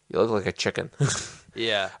you look like a chicken.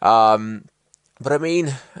 Yeah. But I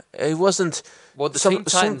mean, it wasn't Well, the some Teen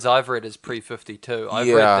some. Titans I've read is pre-52. I've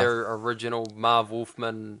read Yeah, their original Marv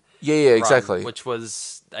Wolfman yeah, run, exactly. which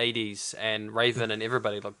was 80s, and Raven and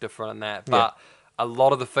everybody looked different in that. Yeah. But a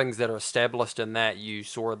lot of the things that are established in that you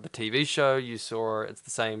saw in the TV show, it's the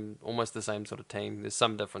same, almost the same sort of team. There's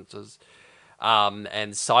some differences. And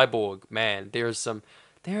Cyborg, man, there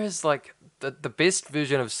is like the best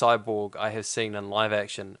version of Cyborg I have seen in live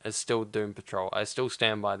action is still Doom Patrol. I still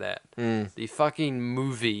stand by that. Mm. The fucking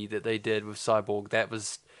movie that they did with Cyborg, that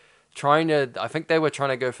was I think they were trying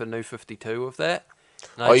to go for New 52 with that.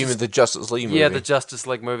 And I Or even just, the Justice League yeah, the movie. Justice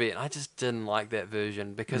League movie, and I just didn't like that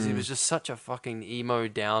version because he Mm. was just such a fucking emo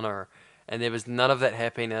downer, and there was none of that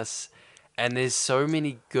happiness. And there's so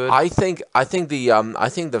many good. I think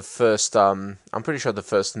the first I'm pretty sure the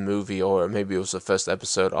first movie or maybe it was the first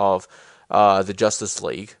episode of the Justice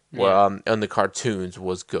League where Yeah, and the cartoons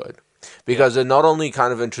was good yeah, because it not only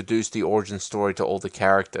kind of introduced the origin story to all the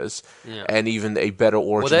characters yeah. and even a better Well,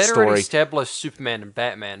 origin they'd already story. established Superman and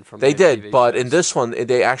Batman from They their did, TV but in shows. this one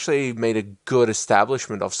they actually made a good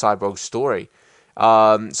establishment of Cyborg's story.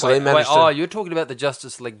 So they Wait. managed Oh, to. you're talking about the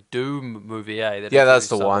Justice League Doom movie, eh? That Yeah, that's introduced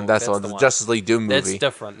the one. Cyborg. That's the That's one. the The one. Justice League Doom That's movie.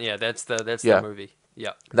 different. Yeah, that's the Yeah. movie. Yeah,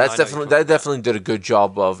 I That's know what you're definitely talking that about. definitely did a good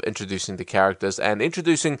job of introducing the characters and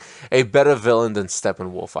introducing a better villain than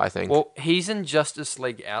Steppenwolf, I think. Well, he's in Justice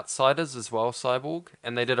League Outsiders as well, Cyborg,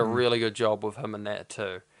 and they did a Mm. really good job with him in that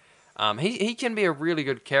too. He can be a really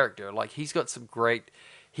good character. Like he's got some great.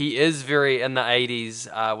 He is very in the '80s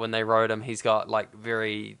when they wrote him. He's got like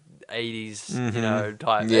very '80s,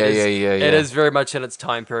 type. Yeah, yeah, yeah, It yeah. is very much in its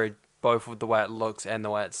time period, both with the way it looks and the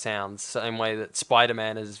way it sounds. Same way that Spider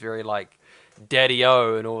Man is very like Daddy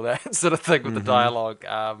O and all that sort of thing with the Mm-hmm. dialogue.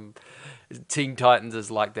 Teen Titans is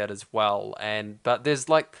like that as well, but there's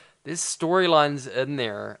storylines in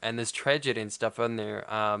there and there's tragedy and stuff in there.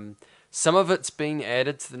 Some of it's been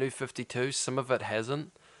added to the New 52, some of it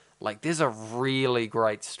hasn't. Like there's a really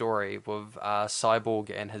great story with Cyborg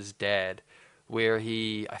and his dad, where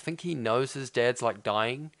I think he knows his dad's like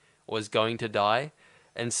dying or is going to die,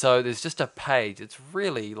 and so there's just a page. It's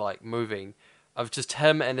really like moving, of just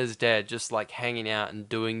him and his dad just like hanging out and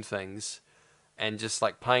doing things and just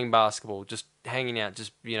like playing basketball, just hanging out,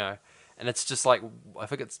 and it's just like I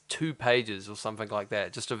think it's 2 pages or something like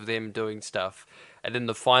that, just of them doing stuff, and then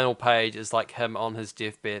the final page is like him on his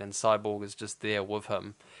deathbed, and Cyborg is just there with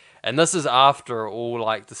him, and this is after all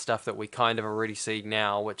like the stuff that we kind of already see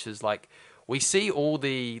now, which is like we see all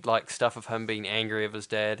the like stuff of him being angry of his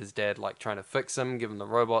dad like trying to fix him, give him the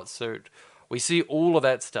robot suit. We see all of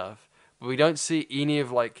that stuff, but we don't see any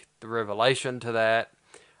of like the revelation to that.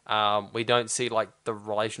 We don't see like the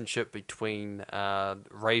relationship between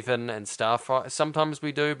Raven and Starfire. Sometimes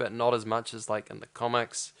we do, but not as much as like in the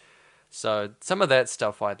comics. So some of that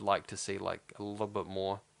stuff I'd like to see like a little bit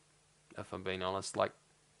more, if I'm being honest. Like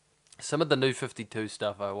some of the new 52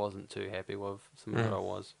 stuff I wasn't too happy with. Some of it I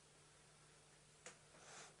was.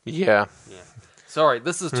 Yeah. Yeah. Sorry,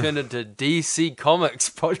 this has turned into DC Comics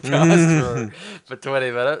podcast for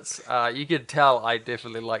 20 minutes. You can tell I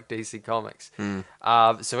definitely like DC Comics. So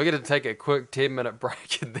we're going to take a quick 10-minute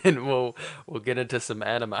break and then we'll get into some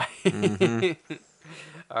anime.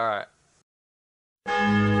 All right.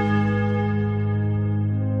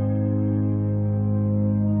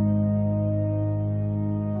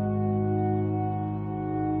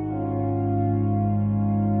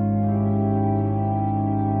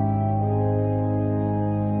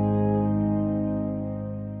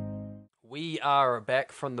 We are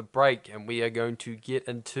back from the break and we are going to get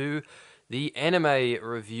into the anime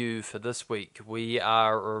review for this week. We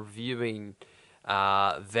are reviewing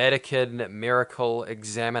Vatican Miracle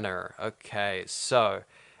Examiner. Okay, so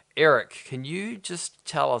Eric, can you just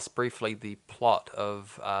tell us briefly the plot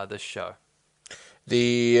of this show?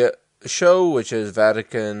 The show, which is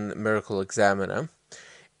Vatican Miracle Examiner,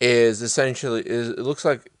 is essentially it looks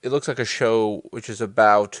like a show which is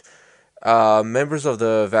about members of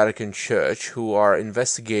the Vatican Church who are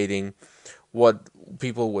investigating what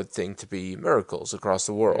people would think to be miracles across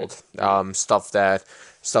the world. Stuff that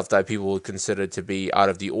people would consider to be out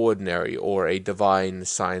of the ordinary or a divine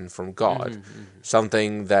sign from God.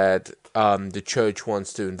 Something that the church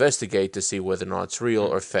wants to investigate to see whether or not it's real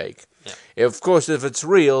or fake. Yeah. Of course, if it's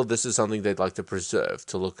real, this is something they'd like to preserve,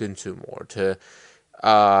 to look into more, to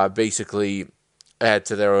basically add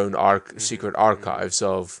to their own secret archives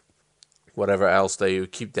of whatever else they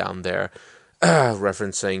keep down there,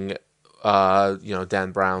 referencing,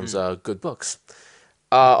 Dan Brown's good books.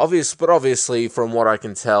 Obviously, from what I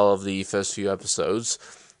can tell of the first few episodes,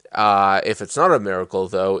 if it's not a miracle,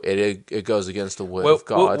 though, it goes against the word of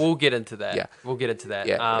God. We'll get into that. Yeah. We'll get into that.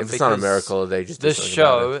 Yeah, if it's not a miracle, they just do this something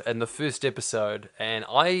show about it. and the first episode, and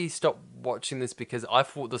I stopped watching this because I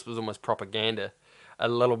thought this was almost propaganda a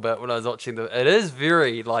little bit when I was watching the. It is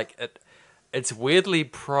very like it's weirdly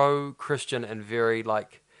pro-Christian and very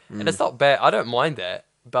like, and it's not bad. I don't mind that,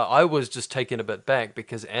 but I was just taken a bit back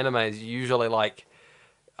because anime is usually like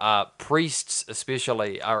priests,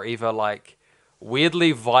 especially, are either like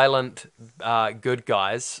weirdly violent good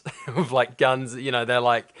guys with like guns. You know, they're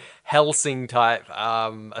like Helsing type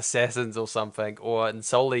assassins or something. Or in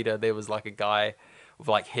Soul Eater, there was like a guy with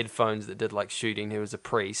like headphones that did like shooting who was a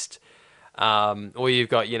priest. Or you've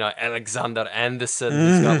got, Alexander Anderson,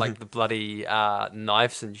 who's got like the bloody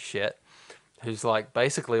knives and shit, who's like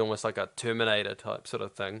basically almost like a Terminator type sort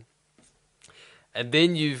of thing. And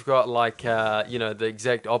then you've got like, the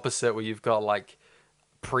exact opposite where you've got like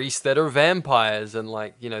priests that are vampires and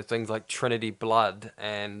like, things like Trinity Blood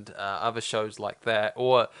and other shows like that.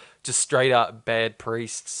 Or just straight up bad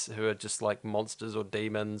priests who are just like monsters or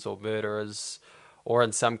demons or murderers. Or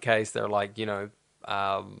in some case, they're like,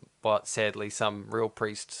 what sadly some real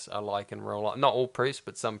priests are like in real life. Not all priests,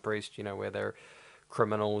 but some priests, where they're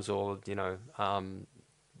criminals or,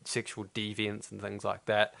 sexual deviants and things like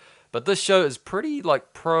that. But this show is pretty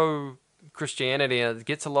like pro Christianity and it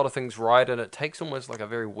gets a lot of things right and it takes almost like a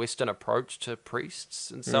very Western approach to priests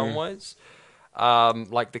in some ways.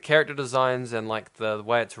 Like the character designs and like the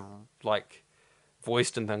way it's like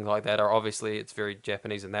voiced and things like that are obviously it's very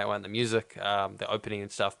Japanese in that way and the music, the opening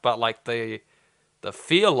and stuff. But like the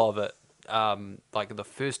feel of it, like the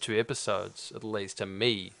first two episodes, at least to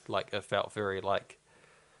me, like it felt very like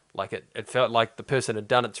it felt like the person had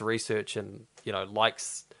done its research and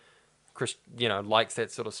likes likes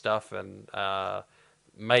that sort of stuff and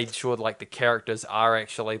made sure like the characters are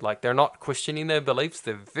actually like they're not questioning their beliefs.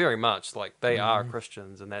 They're very much like they are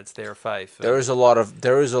Christians and that's their faith. There is a lot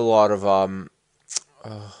of I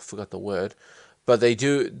forgot the word, but they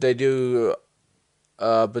do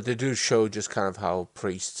show just kind of how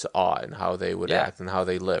priests are and how they would act and how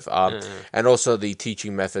they live, and also the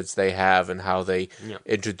teaching methods they have and how they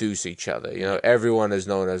introduce each other. Everyone is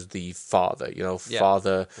known as the father.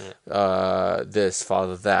 Father, this,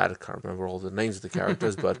 father, that. I can't remember all the names of the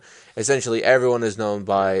characters, but essentially everyone is known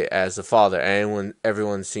as a father, and when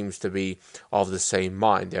everyone seems to be of the same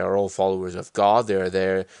mind. They are all followers of God. They are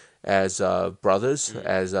there as brothers,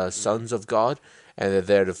 as sons of God. And they're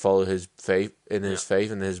there to follow his faith and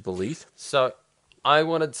his belief. So, I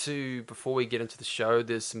wanted to before we get into the show.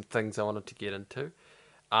 There's some things I wanted to get into.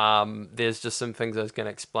 There's just some things I was going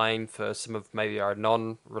to explain for some of maybe our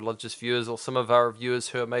non-religious viewers or some of our viewers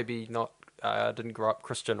who are maybe not didn't grow up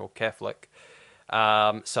Christian or Catholic.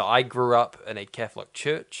 So I grew up in a Catholic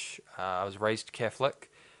church. I was raised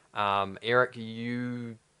Catholic. Eric, could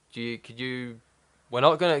you we're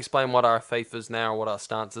not going to explain what our faith is now or what our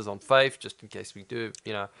stance is on faith, just in case we do.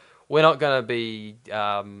 We're not going to be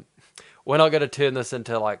we're not going to turn this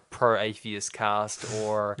into like pro-atheist cast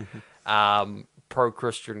or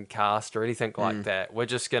pro-Christian cast or anything like that. We're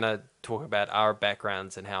just going to talk about our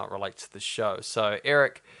backgrounds and how it relates to the show. So,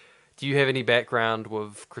 Eric, do you have any background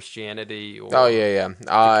with Christianity Oh or yeah, yeah. the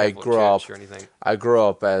Catholic Church or anything? I grew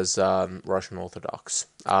up as Russian Orthodox.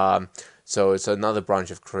 So it's another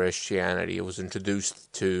branch of Christianity. It was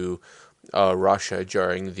introduced to Russia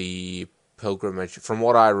during the pilgrimage. From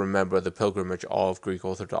what I remember, the pilgrimage of Greek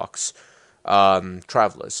Orthodox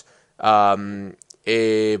travelers.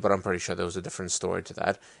 But I'm pretty sure there was a different story to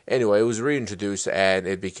that. Anyway, it was reintroduced and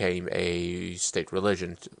it became a state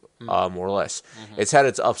religion, more or less. Mm-hmm. It's had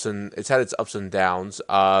its ups and downs,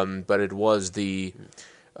 but it was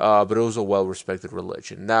but it was a well respected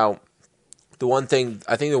religion. Now, the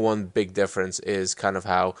one big difference is kind of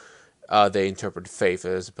how they interpret faith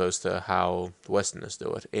as opposed to how Westerners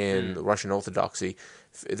do it. In Russian Orthodoxy,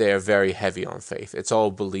 they are very heavy on faith. It's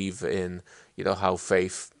all believe in, how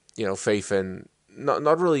faith, faith in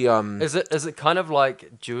not really. Is it kind of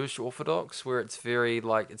like Jewish Orthodox, where it's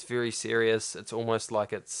very serious? It's almost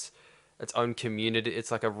like its own community.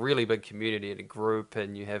 It's like a really big community and a group,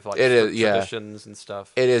 and you have like It is, yeah. traditions and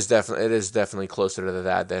stuff. It is definitely closer to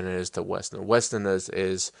that than it is to Western. Western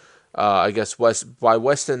is I guess by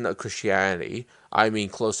Western Christianity, I mean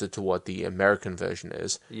closer to what the American version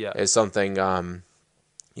is. Yeah. Is something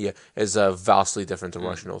is vastly different to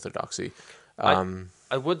Russian Orthodoxy.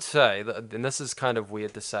 I would say that, and this is kind of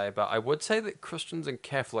weird to say, but I would say that Christians and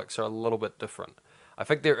Catholics are a little bit different. I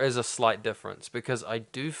think there is a slight difference because I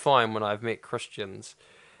do find when I've met Christians,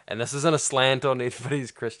 and this isn't a slant on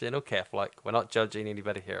anybody's Christian or Catholic, we're not judging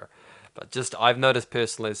anybody here, but just I've noticed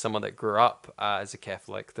personally as someone that grew up as a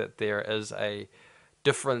Catholic that there is a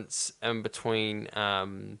difference in between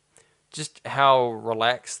just how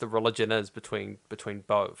relaxed the religion is between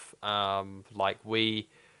both.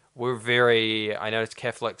 We're very, I notice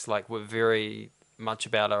Catholics, like, we're very much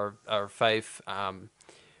about our faith when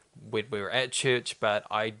we were at church, but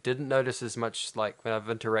I didn't notice as much, like, when I've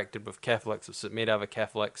interacted with Catholics or met other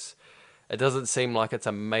Catholics, it doesn't seem like it's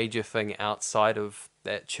a major thing outside of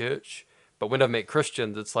that church. But when I've met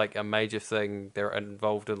Christians, it's like a major thing. They're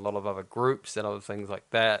involved in a lot of other groups and other things like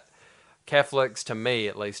that. Catholics, to me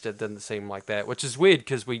at least, it didn't seem like that, which is weird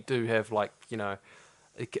because we do have, like,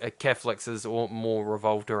 Catholics is all more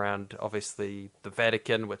revolved around obviously the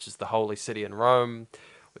Vatican, which is the holy city in Rome,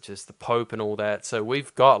 which is the Pope and all that. So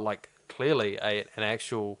we've got like clearly an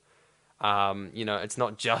actual, it's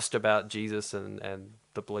not just about Jesus and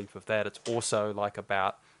the belief of that. It's also like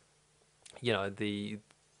about, the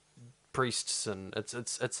priests and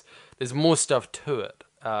it's there's more stuff to it.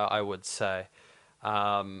 I would say.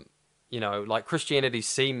 Like Christianity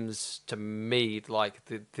seems to me like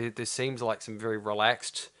there seems like some very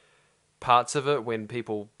relaxed parts of it when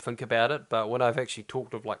people think about it, but when I've actually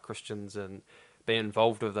talked with like Christians and been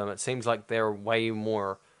involved with them, it seems like they're way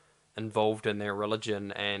more involved in their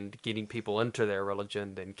religion and getting people into their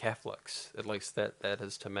religion than Catholics. At least that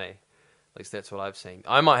is to me. At least that's what I've seen.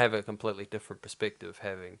 I might have a completely different perspective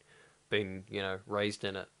having been, raised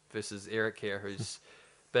in it versus Eric here, who's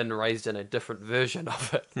been raised in a different version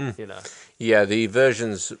of it, Yeah, the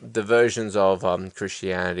versions of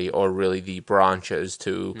Christianity, or really the branches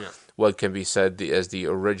to what can be said as the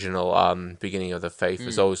original beginning of the faith,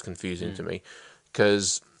 is always confusing to me,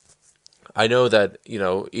 because I know that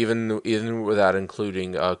even without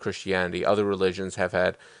including Christianity, other religions have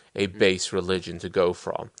had a base religion to go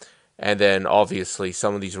from. And then, obviously,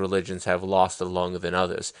 some of these religions have lasted longer than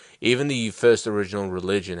others. Even the first original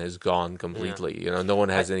religion has gone completely. No one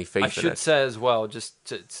has any faith in it. I should say as well,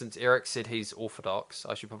 since Eric said he's Orthodox,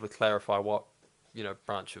 I should probably clarify what,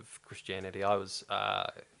 branch of Christianity I was,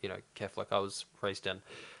 Catholic I was raised in.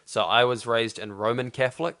 So I was raised in Roman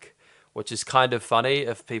Catholic, which is kind of funny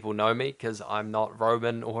if people know me, because I'm not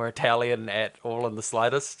Roman or Italian at all in the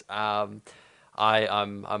slightest. I'm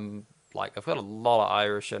like, I've got a lot of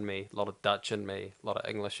Irish in me, a lot of Dutch in me, a lot of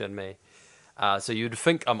English in me. So you'd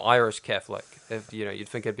think I'm Irish Catholic, if you'd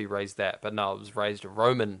think I'd be raised that, but no, I was raised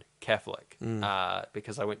Roman Catholic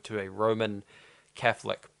because I went to a Roman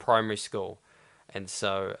Catholic primary school, and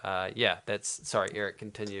so sorry, Eric,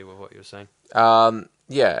 continue with what you were saying.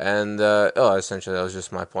 Essentially that was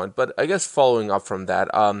just my point. But I guess following up from that,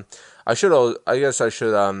 I should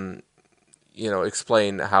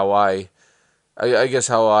explain how I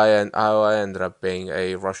ended up being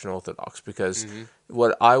a Russian Orthodox, because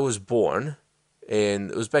I was born in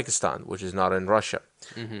Uzbekistan, which is not in Russia,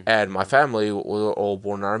 and my family were all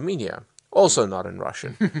born in Armenia, also not in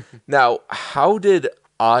Russian. Now, how did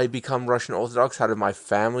I become Russian Orthodox? How did my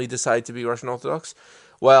family decide to be Russian Orthodox?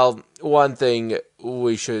 Well, one thing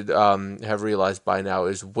we should have realized by now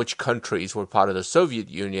is which countries were part of the Soviet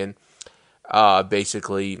Union.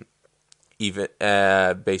 Basically, after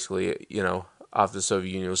the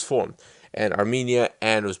Soviet Union was formed, and Armenia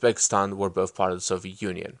and Uzbekistan were both part of the Soviet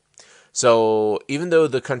Union. So even though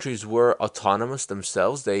the countries were autonomous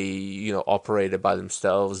themselves, they operated by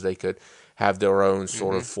themselves. They could have their own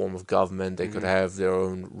sort of form of government. They could have their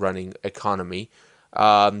own running economy.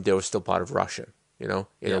 They were still part of Russia, in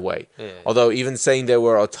a way. Yeah. Although even saying they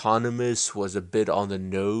were autonomous was a bit on the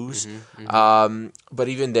nose. But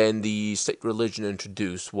even then, the state religion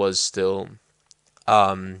introduced was still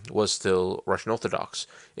Russian Orthodox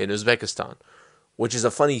in Uzbekistan. Which is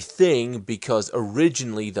a funny thing because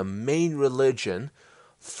originally the main religion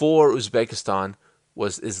for Uzbekistan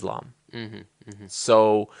was Islam.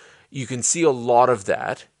 So you can see a lot of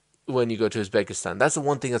that when you go to Uzbekistan. That's the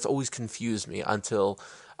one thing that's always confused me until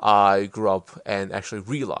I grew up and actually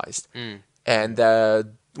realized. And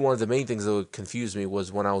one of the main things that would confuse me was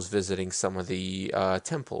when I was visiting some of the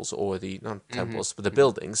temples, or not temples, but the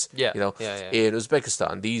buildings, Yeah. in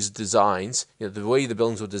Uzbekistan. These designs, the way the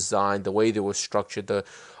buildings were designed, the way they were structured, the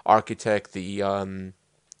architect, the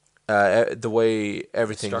way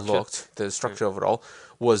everything looked, the structure of it all,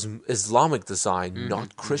 was Islamic design,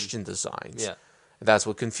 not Christian designs. Yeah. That's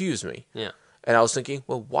what confused me. Yeah. And I was thinking,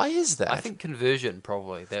 well, why is that? I think conversion,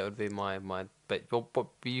 probably. That would be my but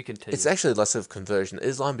you continue. It's actually less of conversion.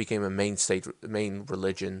 Islam became a main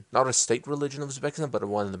religion, not a state religion of Uzbekistan, but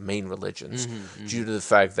one of the main religions, due to the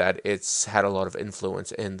fact that it's had a lot of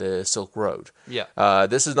influence in the Silk Road. Yeah.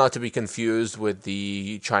 This is not to be confused with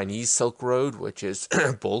the Chinese Silk Road, which is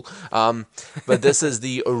bull. But this is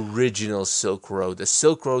the original Silk Road, the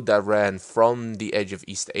Silk Road that ran from the edge of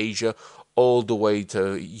East Asia all the way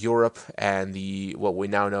to Europe and what we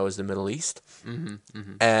now know as the Middle East.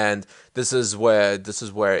 And this is where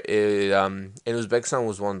in Uzbekistan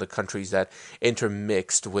was one of the countries that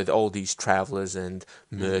intermixed with all these travelers and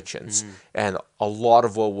merchants, and a lot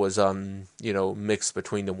of what was mixed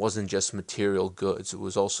between them wasn't just material goods; it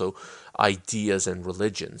was also ideas and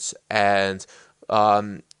religions. And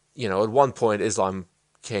at one point, Islam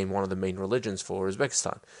became one of the main religions for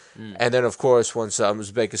Uzbekistan. And then, of course, once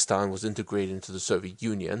Uzbekistan was integrated into the Soviet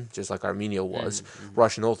Union, just like Armenia was,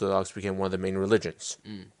 Russian Orthodox became one of the main religions.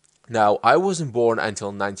 Now, I wasn't born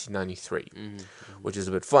until 1993, which is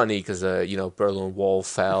a bit funny because, Berlin Wall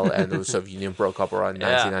fell and the Soviet Union broke up around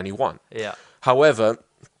 1991. Yeah. However,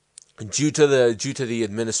 due to the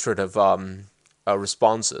administrative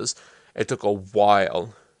responses, it took a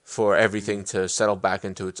while for everything to settle back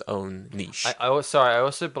into its own niche. I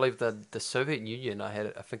also believe that the Soviet Union,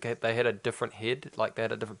 I think they had a different head, like they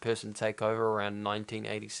had a different person take over around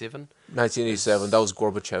 1987. 1987, that was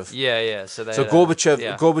Gorbachev. Yeah. So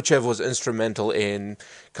Gorbachev was instrumental in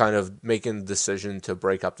kind of making the decision to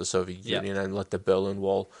break up the Soviet Union and let the Berlin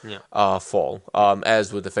Wall fall.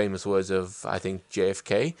 As with the famous words of, I think,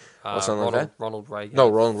 JFK or something like that. Ronald Reagan. No,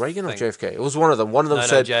 Ronald Reagan or JFK. It was one of them. One of them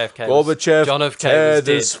said, JFK Gorbachev, John F. Kennedy tear was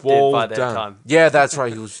this dead wall by that down. time. Yeah, that's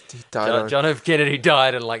right. He died. John F. Kennedy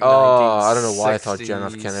died in like I don't know why I thought John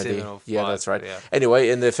F. Kennedy. 1967 or Yeah, 5, that's right. yeah. Anyway,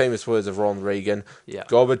 in the famous words of Ronald Reagan, Yeah.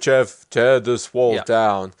 Gorbachev, tear this wall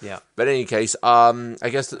down. Yeah. But in any case, I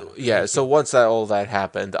guess, so once all that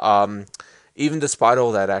happened, even despite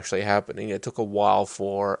all that actually happening, it took a while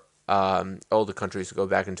for all the countries to go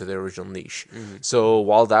back into their original niche. So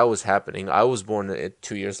while that was happening, I was born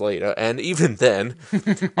 2 years later, and even then,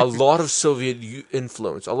 a lot of Soviet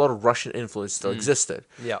influence, a lot of Russian influence still existed.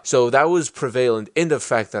 Yeah. So that was prevalent in the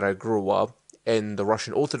fact that I grew up in the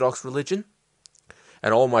Russian Orthodox religion,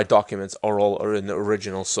 and all my documents are in the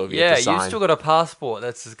original Soviet design. You still got a passport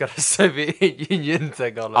that's just got a Soviet Union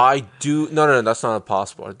thing on it. I do. No, that's not a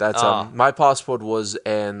passport. That's my passport was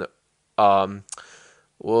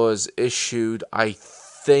was issued, I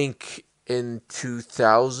think, in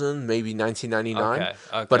 2000, maybe 1999.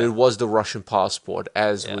 Okay. But it was the Russian passport,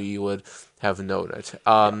 as we would have known it.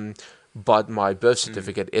 But my birth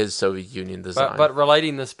certificate is Soviet Union design. But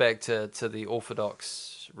relating this back to the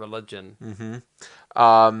Orthodox religion.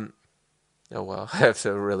 Oh, well, I have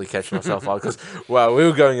to really catch myself out because, wow, we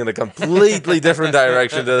were going in a completely different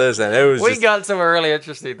direction to this, and it was We got somewhere really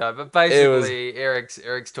interesting though. But basically,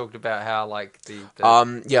 Eric's talked about how like the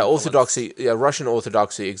Orthodoxy, Russian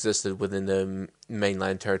Orthodoxy existed within the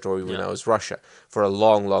mainland territory we know as Russia for a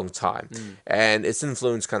long, long time, and its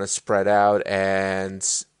influence kind of spread out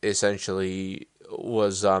and essentially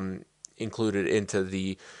was included into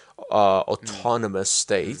the autonomous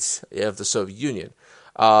states of the Soviet Union.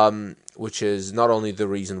 which is not only the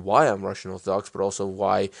reason why I'm Russian Orthodox, but also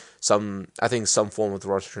why I think some form of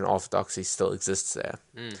Russian Orthodoxy still exists there.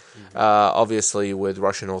 Obviously, with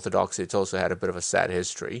Russian Orthodoxy, it's also had a bit of a sad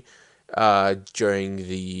history during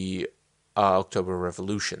the October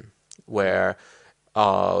Revolution, where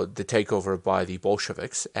the takeover by the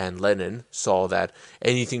Bolsheviks and Lenin saw that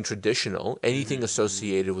anything traditional, anything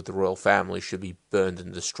associated with the royal family should be burned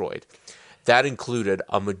and destroyed. That included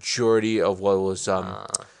a majority of what was a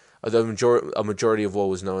majority of what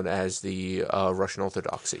was known as the Russian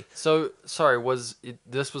Orthodoxy. So sorry,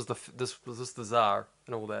 this the Tsar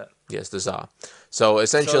and all that? Yes, the Tsar. So So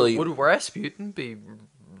essentially, would Rasputin be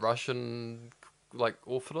Russian, like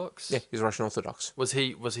Orthodox? yeah, he's Russian Orthodox. Was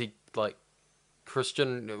he like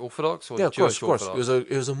Christian Orthodox or Yeah, of course, Jewish of course. Orthodox?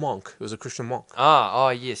 He was a monk. He was a Christian monk.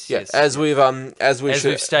 Yes, Yeah, yes. as Yeah. we've As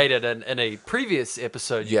we've stated in a previous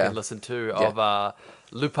episode you Yeah. can listen to Yeah. of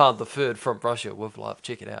Lupin the Third from Russia with Love.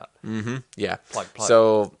 Check it out. Yeah. Plug.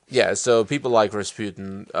 So people like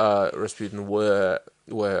Rasputin were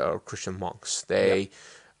Christian monks. They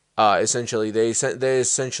essentially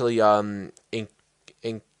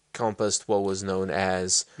encompassed what was known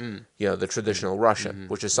as the traditional Russia,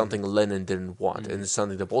 which is something Lenin didn't want, and it's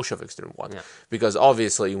something the Bolsheviks didn't want, because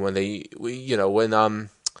obviously when they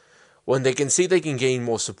can see they can gain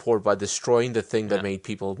more support by destroying the thing that made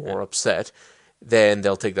people more upset, then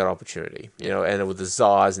they'll take that opportunity. And with the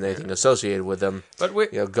czars and anything associated with them, But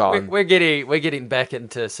gone. we're getting back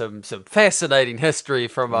into some fascinating history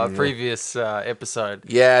from our previous episode.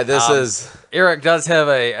 Yeah, this is. Eric does have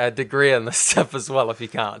a degree in this stuff as well, if you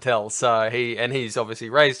can't tell. So he's obviously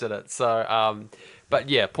raised in it. So but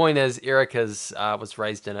yeah, point is, Eric was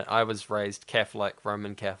raised in it. I was raised Catholic,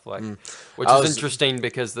 Roman Catholic, which is interesting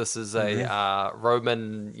because this is a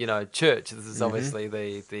Roman church. This is obviously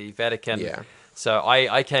the Vatican. Yeah. So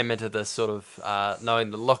I came into this sort of knowing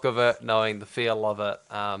the look of it, knowing the feel of it.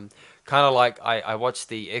 Kind of like I watched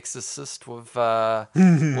The Exorcist with a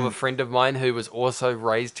friend of mine who was also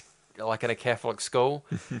raised like in a Catholic school,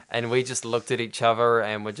 and we just looked at each other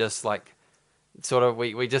and we're just like, sort of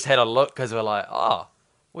we just had a look because we're like, oh,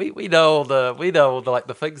 we know all the like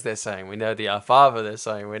the things they're saying. We know the Our Father they're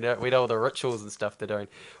saying. We know all the rituals and stuff they're doing.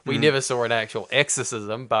 We never saw an actual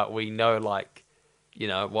exorcism, but we know like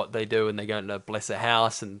what they do, and they go into bless a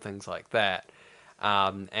house and things like that.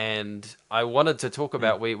 And I wanted to talk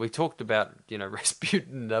about we talked about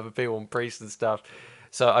Rasputin and other people and priests and stuff.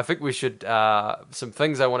 So I think we should some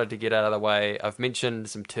things I wanted to get out of the way. I've mentioned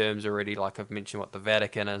some terms already, like I've mentioned what the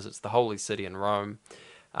Vatican is. It's the holy city in Rome.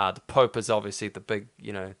 The Pope is obviously the big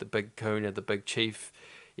the big kahuna, the big chief.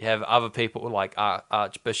 You have other people like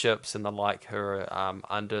archbishops and the like who are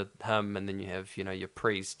under him, and then you have your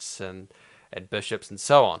priests and bishops and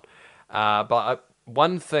so on.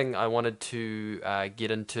 One thing I wanted to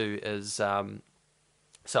get into is so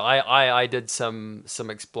I did some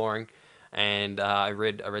exploring, and I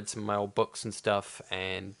read some of my old books and stuff,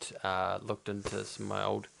 and looked into some of my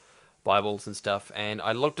old Bibles and stuff, and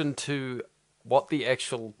I looked into what the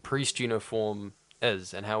actual priest uniform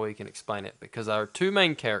is and how we can explain it, because there are two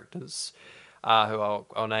main characters who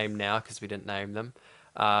I'll name now because we didn't name them.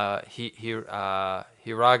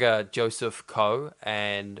 Hiraga Joseph Ko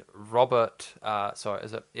and Robert. Sorry,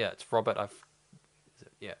 is it? Yeah, it's Robert.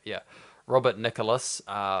 Robert Nicholas.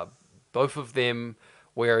 Both of them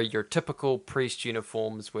wear your typical priest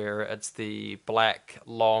uniforms, where it's the black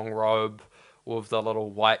long robe with the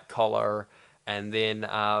little white collar, and then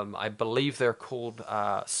I believe they're called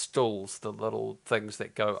stools, the little things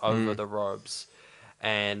that go over the robes.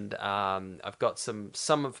 And I've got some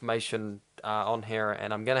information on here,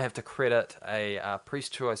 and I'm going to have to credit a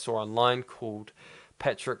priest who I saw online called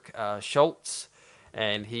Patrick Schultz,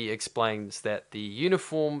 and he explains that the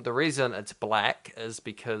uniform, the reason it's black is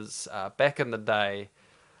because back in the day,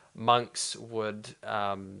 monks would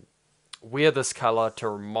wear this color to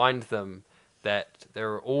remind them that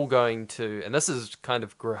they're all going to, and this is kind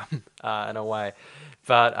of grim in a way,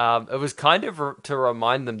 but it was kind of to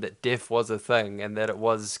remind them that death was a thing and that it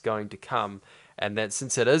was going to come, and that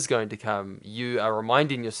since it is going to come, you are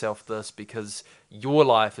reminding yourself this because your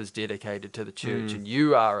life is dedicated to the church and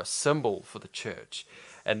you are a symbol for the church,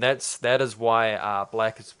 and that is why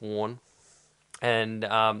black is worn. And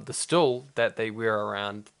the stool that they wear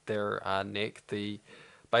around their neck,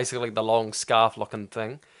 basically the long scarf-looking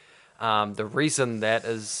thing. The reason that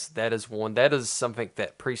is worn, that is something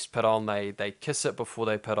that priests put on. They kiss it before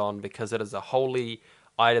they put on, because it is a holy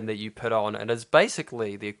item that you put on, and is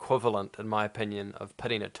basically the equivalent, in my opinion, of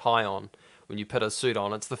putting a tie on when you put a suit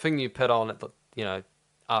on. It's the thing you put on at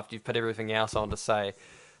after you've put everything else on to say,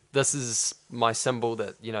 this is my symbol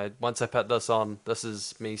that, once I put this on, this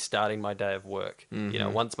is me starting my day of work.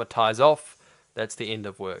 Once my tie's off, that's the end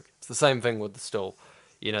of work. It's the same thing with the stool.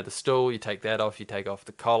 The stool, you take that off, you take off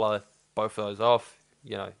the collar, both of those off,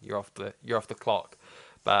 you're off the clock.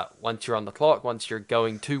 But once you're on the clock, once you're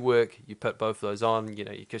going to work, you put both of those on,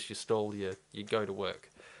 you kiss your stool, you go to work,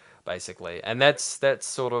 basically. And that's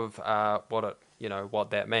sort of what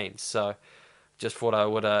that means. So just thought I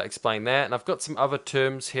would explain that, and I've got some other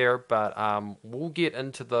terms here, but we'll get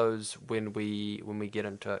into those when we get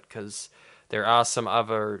into it, because there are some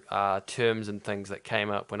other terms and things that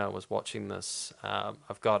came up when I was watching this.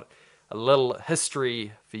 I've got a little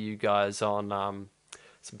history for you guys on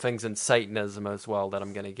some things in Satanism as well that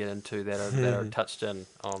I'm going to get into that are touched in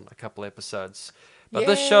on a couple episodes. But Yay!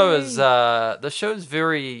 this show is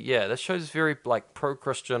very like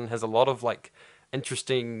pro-Christian, has a lot of like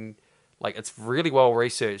interesting, like it's really well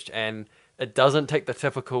researched, and it doesn't take the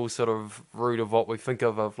typical sort of route of what we think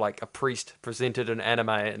of like a priest presented in anime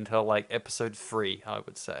until like episode 3, I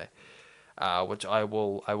would say. Which I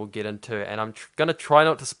will get into, and I'm gonna try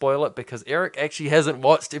not to spoil it because Eric actually hasn't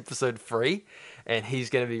watched episode 3, and he's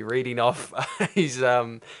gonna be reading off. he's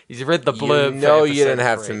read the blurb for You didn't episode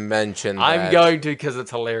have to 3. mention I'm that. going to because it's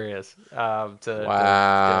hilarious to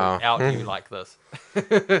Wow. out you like this.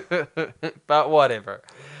 But whatever.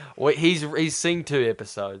 Well, he's seen 2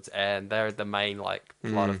 episodes, and they're the main like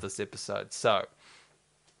plot of this episode. So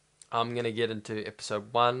I'm gonna get into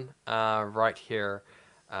episode 1 right here.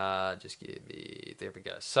 Just give me. There we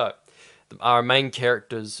go. So our main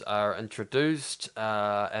characters are introduced,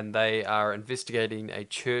 and they are investigating a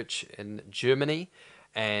church in Germany.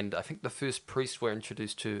 And I think the first priest we're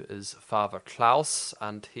introduced to is Father Klaus,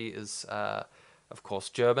 and he is, of course,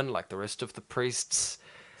 German, like the rest of the priests.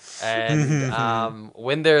 And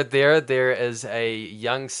when they're there, there is a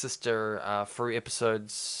young sister through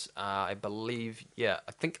episodes. I believe, yeah,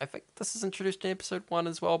 I think this is introduced in episode 1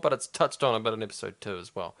 as well, but it's touched on a bit in episode 2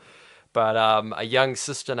 as well. But a young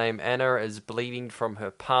sister named Anna is bleeding from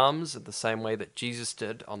her palms the same way that Jesus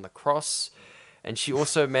did on the cross. And she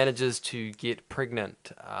also manages to get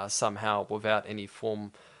pregnant somehow without any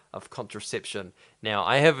form of contraception. Now,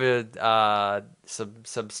 I have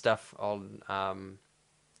some stuff on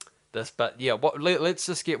this, but yeah, let's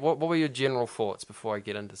just get what were your general thoughts before I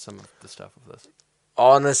get into some of the stuff of this?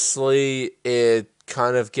 Honestly, it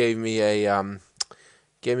kind of gave me an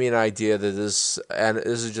idea that this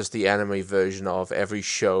is just the anime version of every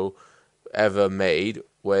show ever made,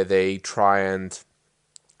 where they try and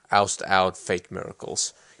oust out fake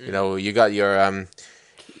miracles. You got your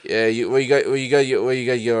you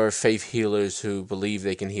got your faith healers who believe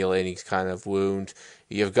they can heal any kind of wound.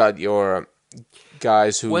 You've got your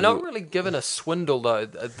guys who We're not really given a swindle though.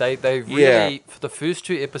 They yeah. really, for the first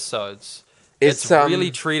 2 episodes, it's It's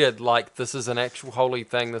really treated like this is an actual holy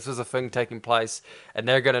thing. This is a thing taking place, and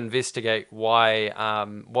they're going to investigate why,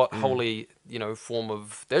 what holy, form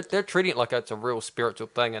of. They're treating it like it's a real spiritual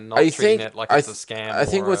thing, and not I treating think it like I it's a th- scam I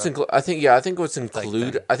think or what's a fake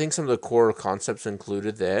included. thing. I think some of the core concepts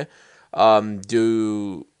included there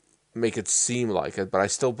do make it seem like it, but I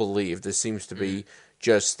still believe this seems to be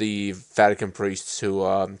just the Vatican priests who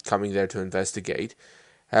are coming there to investigate.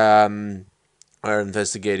 Um, are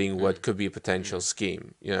investigating what could be a potential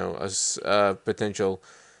scheme, as a potential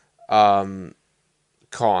a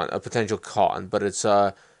potential con, but it's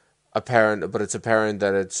apparent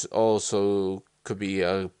that it's also could be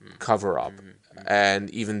a cover up, and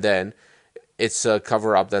even then, it's a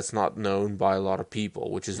cover up that's not known by a lot of people,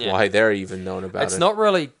 which is Yeah, why they're even known about it's it. not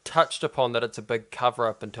really touched upon that it's a big cover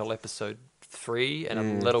up until episode 3 and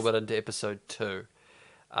a little bit into episode 2.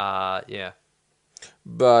 Yeah.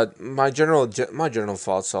 But my general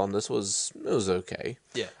thoughts on this was it was okay.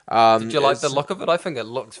 Yeah. Did you like the It's look of it? I think it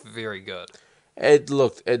looks very good. It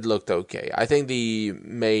looked okay. I think the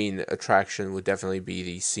main attraction would definitely be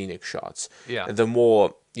the scenic shots. Yeah. And the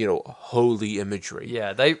more, holy imagery.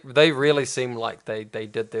 Yeah, they really seem like they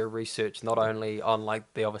did their research not only on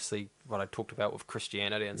like the obviously what I talked about with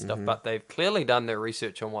Christianity and stuff, but they've clearly done their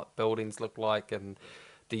research on what buildings look like and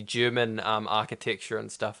the German architecture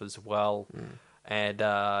and stuff as well. And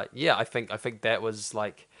yeah, I think that was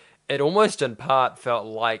like it almost in part felt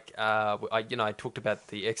like I talked about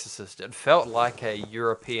The Exorcist. It felt like a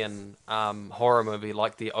European horror movie,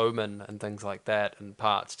 like The Omen and things like that in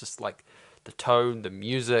parts. Just like the tone, the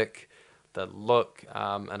music, the look,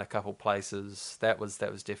 in a couple places. That was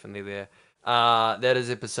definitely there. That is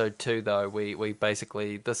episode 2, though. We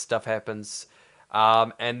basically this stuff happens.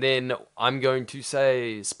 And then I'm going to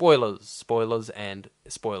say spoilers, and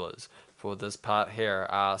spoilers for this part here.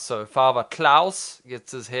 So Father Klaus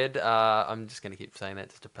gets his head. I'm just going to keep saying that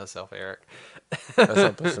just to piss off Eric. That's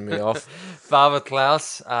not pissing me off. Father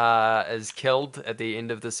Klaus is killed at the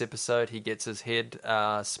end of this episode. He gets his head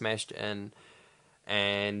smashed in,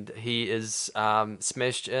 and he is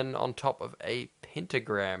smashed in on top of a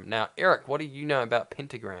pentagram. Now, Eric, what do you know about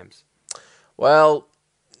pentagrams? Well,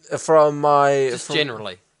 from my Just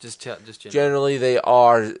generally. Just generally. generally they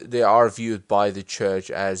are viewed by the church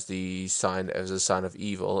as a sign of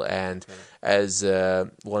evil and as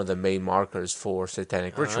one of the main markers for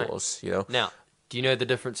satanic All right. rituals. You know, Now, do you know the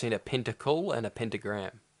difference between a pentacle and a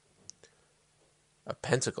pentagram? a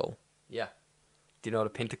pentacle. Yeah. Do you know what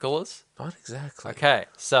a pentacle is? Not exactly. Okay,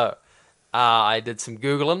 so I did some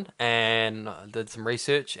Googling and did some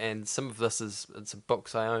research, and some of this is some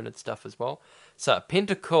books I own and stuff as well. So a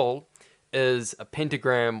pentacle is a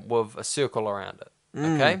pentagram with a circle around it.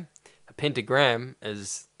 Okay? A pentagram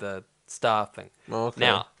is the star thing. Okay.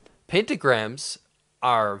 Now, pentagrams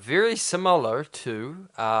are very similar to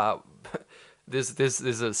there's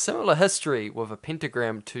a similar history with a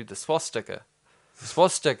pentagram to the swastika.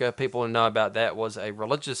 Swastika, people know about that, was a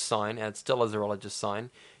religious sign, and it still is a religious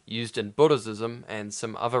sign, used in Buddhism and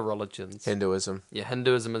some other religions. Hinduism. Yeah,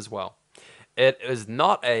 Hinduism as well. It was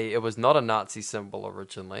not a Nazi symbol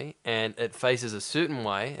originally, and it faces a certain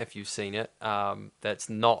way, if you've seen it, that's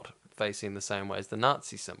not facing the same way as the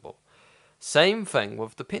Nazi symbol. Same thing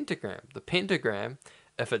with the pentagram. The pentagram,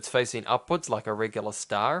 if it's facing upwards like a regular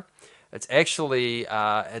star, it's actually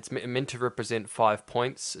it's meant to represent 5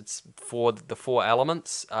 points. It's for the 4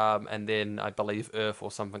 elements, and then I believe Earth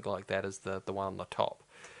or something like that is the one on the top.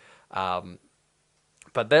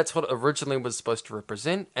 But that's what it originally was supposed to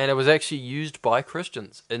represent, and it was actually used by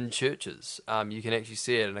Christians in churches. You can actually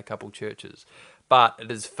see it in a couple churches, but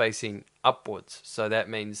it is facing upwards, so that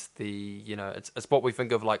means it's what we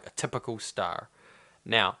think of like a typical star.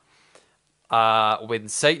 Now, when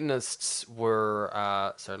Satanists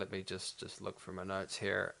were, so let me just look through my notes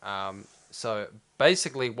here. So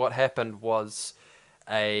basically, what happened was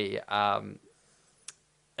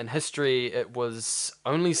in history, it was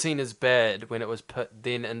only seen as bad when it was put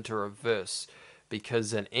then into reverse,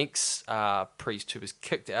 because an ex-priest who was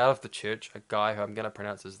kicked out of the church, a guy who I'm going to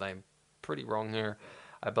pronounce his name pretty wrong here,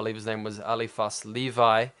 I believe his name was Eliphas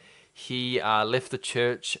Levi, he left the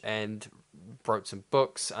church and wrote some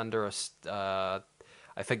books under I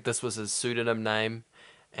think this was his pseudonym name,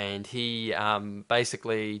 and he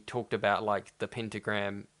basically talked about like the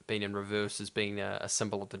pentagram being in reverse as being a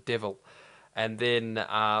symbol of the devil. And then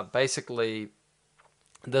basically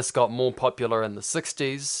this got more popular in the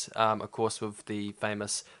 60s, of course, with the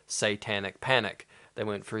famous Satanic Panic. They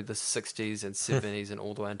went through the 60s and 70s and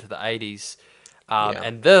all the way into the 80s.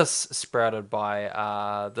 And this sprouted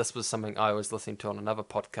by, this was something I was listening to on another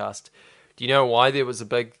podcast. Do you know why there was a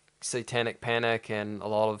big Satanic Panic and a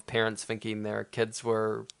lot of parents thinking their kids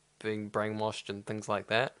were being brainwashed and things like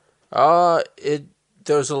that?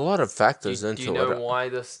 There's a lot of factors into it. Do you know why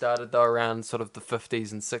this started though around sort of the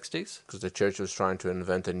 50s and 60s? Because the church was trying to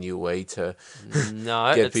invent a new way to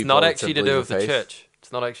No, get it's people not actually to do with the faith. church.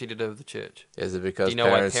 It's not actually to do with the church. Is it because Do you know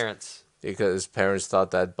why parents? Because parents thought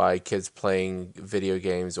that by kids playing video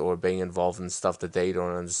games or being involved in stuff that they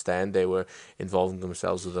don't understand, they were involving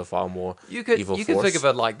themselves with a far more evil You force. could think of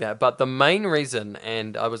it like that, but the main reason,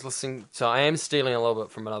 and I was listening, so I am stealing a little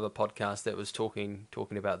bit from another podcast that was talking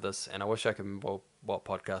about this, and I wish I could remember what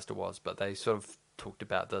podcast it was, but they sort of talked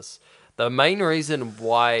about this. The main reason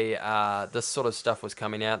why this sort of stuff was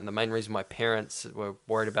coming out, and the main reason why parents were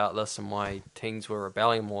worried about this and why teens were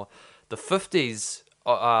rebelling more, the 50s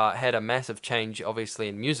had a massive change, obviously,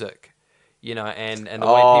 in music, and the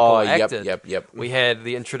way people acted. Yep. We had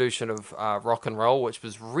the introduction of rock and roll, which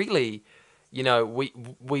was really,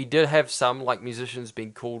 we did have some like musicians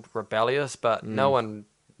being called rebellious, but no one,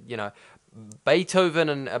 Beethoven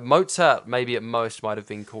and Mozart maybe at most might have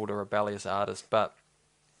been called a rebellious artist, but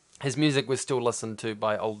his music was still listened to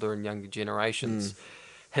by older and younger generations.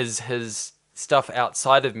 His stuff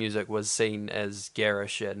outside of music was seen as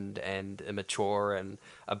garish and immature and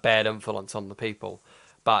a bad influence on the people.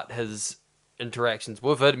 But his interactions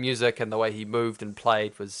with it, music, and the way he moved and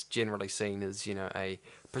played was generally seen as, a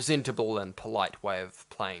presentable and polite way of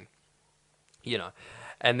playing.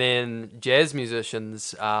 And then jazz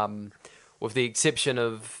musicians, with the exception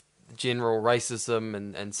of general racism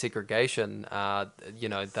and segregation,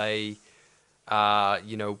 they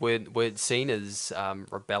weren't seen as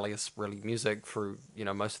rebellious really music through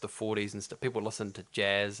most of the 40s and stuff. People listened to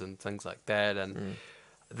jazz and things like that, and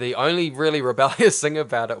the only really rebellious thing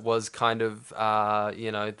about it was kind of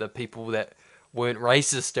the people that weren't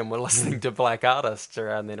racist and were listening to black artists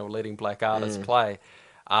around then, or letting black artists play.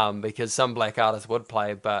 Because some black artists would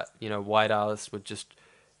play, but white artists would just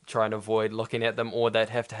try and avoid looking at them, or they'd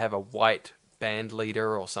have to have a white band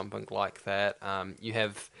leader or something like that. You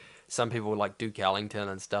have some people like Duke Ellington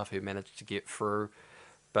and stuff who managed to get through.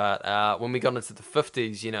 But when we got into the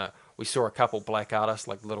 50s, we saw a couple black artists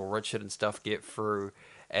like Little Richard and stuff get through.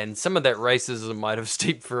 And some of that racism might have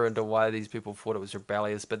seeped through into why these people thought it was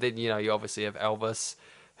rebellious. But then, you obviously have Elvis,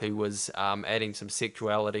 who was adding some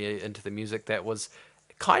sexuality into the music that was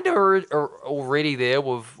kind of already there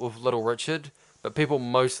with Little Richard. But people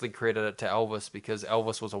mostly credit it to Elvis because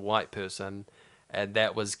Elvis was a white person, and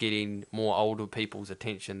that was getting more older people's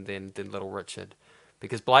attention than Little Richard.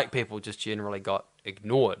 Because black people just generally got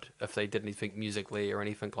ignored if they did anything musically or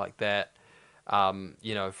anything like that,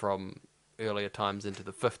 from earlier times into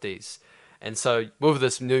the 50s. And so with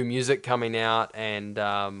this new music coming out and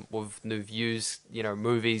with new views,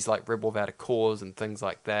 movies like Rebel Without a Cause and things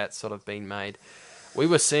like that sort of being made, we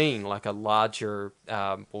were seeing like a larger,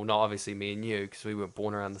 well, not obviously me and you because we weren't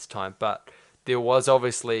born around this time, but there was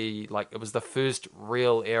obviously like it was the first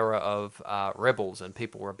real era of rebels and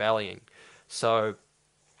people rebelling. So,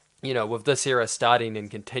 with this era starting and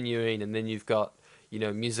continuing, and then you've got,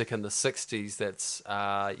 music in the 60s that's,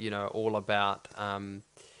 all about,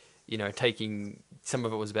 taking, some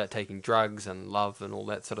of it was about taking drugs and love and all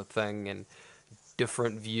that sort of thing, and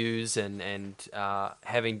different views and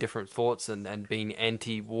having different thoughts and being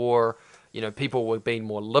anti-war. People were being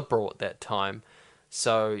more liberal at that time.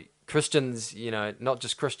 So Christians, not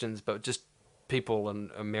just Christians, but just people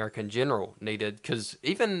in America in general needed, because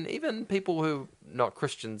even people who not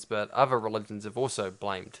Christians but other religions have also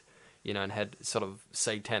blamed, and had sort of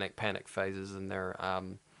satanic panic phases in their,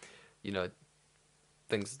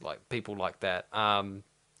 things like people like that.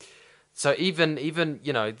 So even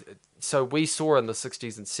so we saw in the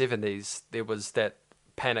 60s and 70s there was that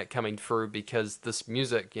panic coming through because this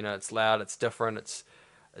music, it's loud, it's different,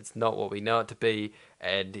 it's not what we know it to be,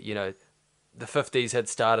 and the 50s had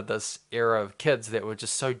started this era of kids that were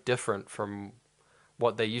just so different from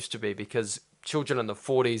what they used to be, because children in the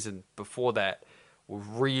 40s and before that were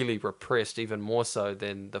really repressed, even more so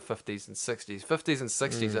than the 50s and 60s. 50s and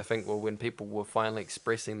 60s, I think, were when people were finally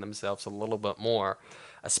expressing themselves a little bit more,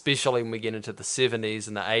 especially when we get into the 70s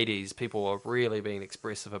and the 80s. People were really being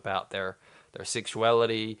expressive about their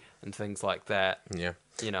sexuality and things like that. Yeah.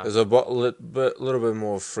 There's a little bit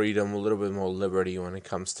more freedom, a little bit more liberty when it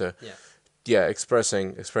comes to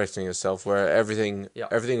expressing yourself, where everything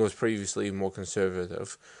was previously more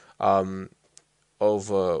conservative,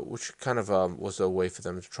 over which kind of was a way for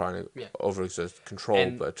them to try and overexert control.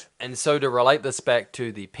 And so to relate this back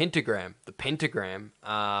to the pentagram,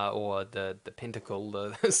 or the pentacle,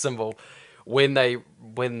 the symbol, when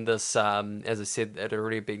this, as I said, it had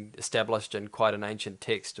already been established in quite an ancient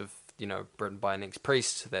text of, written by an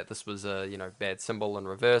ex-priest, that this was a, bad symbol in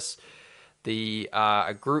reverse.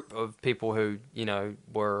 A group of people who,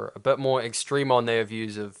 were a bit more extreme on their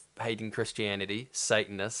views of hating Christianity,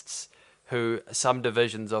 Satanists, who some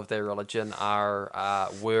divisions of their religion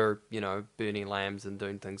were, burning lambs and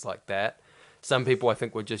doing things like that. Some people, I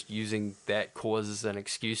think, were just using that cause as an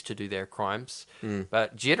excuse to do their crimes.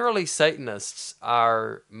 But generally, Satanists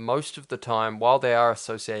are, most of the time, while they are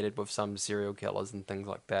associated with some serial killers and things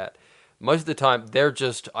like that, most of the time, they're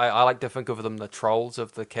just, I like to think of them the trolls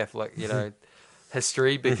of the Catholic,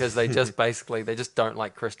 history, because they just basically, they just don't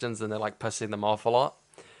like Christians and they're like pissing them off a lot.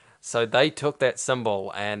 So they took that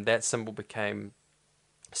symbol, and that symbol became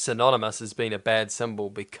synonymous as being a bad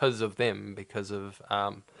symbol because of them, because of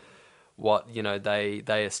what they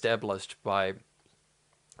established by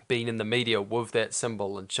being in the media with that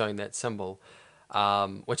symbol and showing that symbol.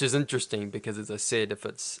 Which is interesting because, as I said, if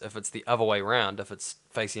it's the other way around, if it's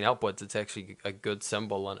facing upwards, it's actually a good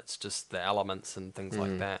symbol, and it's just the elements and things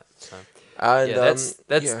like that. So, and that's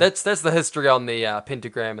the history on the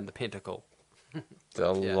pentagram and the pentacle. The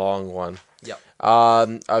long one. Yep.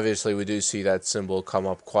 Obviously, we do see that symbol come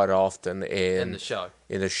up quite often in the show.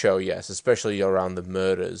 In the show, yes, especially around the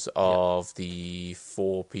murders of the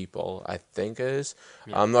 4 people, I think it is.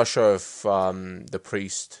 Yep. I'm not sure if the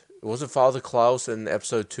priest... Was it Father Klaus in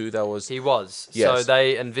episode 2 that was... He was. Yes. So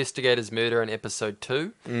they investigate his murder in episode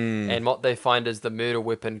 2, and what they find is the murder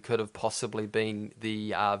weapon could have possibly been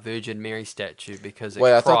the Virgin Mary statue, because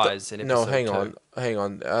it cries in episode 2. No, hang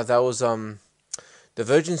on. That was... The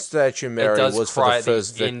Virgin statue Mary was for the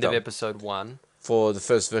first victim. End of episode 1. For the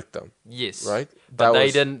first victim. Yes. Right? But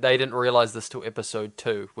they didn't realize this till episode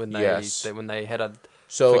 2 when they had a...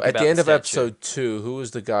 So at the end of episode 2, who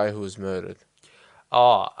was the guy who was murdered?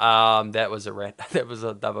 Oh, that was a rat. That was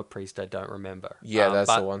another priest I don't remember. Yeah, that's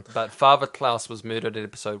the But one. Father Klaus was murdered in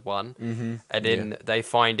episode one, and Yeah. then they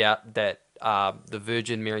find out that the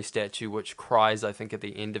Virgin Mary statue, which cries, I think, at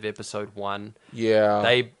the end of episode one, Yeah.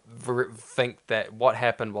 they think that what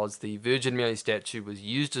happened was the Virgin Mary statue was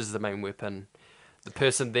used as the main weapon. The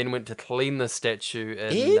person then went to clean the statue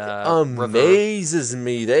in It river. amazes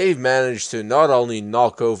me they've managed to not only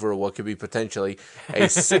knock over what could be potentially a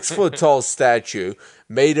 6 foot tall statue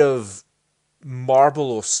made of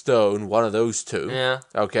marble or stone, one of those two, Yeah,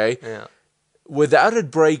 okay, yeah, without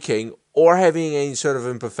it breaking or having any sort of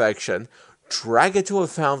imperfection, drag it to a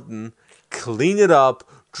fountain, clean it up,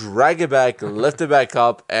 drag it back, lift it back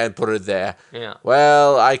up, and put it there. yeah.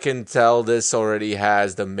 Well, I can tell this already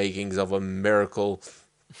has the makings of a miracle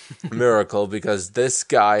because this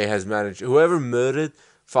guy has managed. Whoever murdered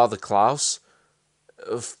Father Klaus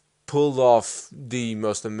pulled off the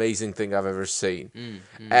most amazing thing I've ever seen,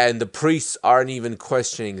 and the priests aren't even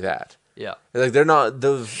questioning that. Yeah. Like they're not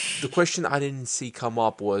the question I didn't see come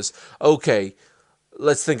up was okay.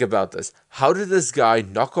 Let's think about this. How did this guy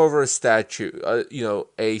knock over a statue,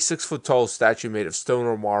 a 6 foot tall statue made of stone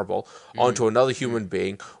or marble, onto another human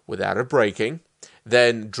being without it breaking?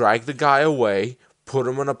 Then drag the guy away, put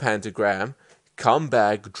him on a pentagram, come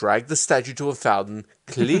back, drag the statue to a fountain,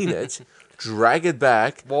 clean it, drag it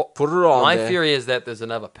back, Well, put it on my there. theory is that there's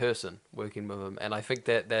another person working with him, and I think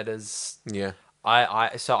that is. Yeah.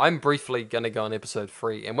 So I'm briefly gonna go on episode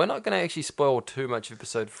 3, and we're not gonna actually spoil too much of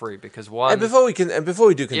episode 3 because And before we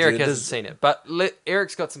do continue, Eric hasn't seen it, but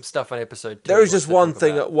Eric's got some stuff on episode 2. there he is wants just to one talk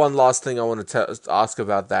thing, about. one last thing I want to ask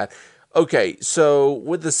about that. Okay, so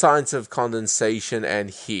with the science of condensation and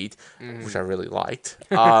heat, which I really liked,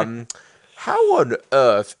 how on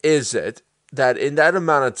earth is it that in that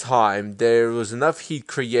amount of time there was enough heat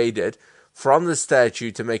created from the statue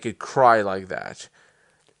to make it cry like that?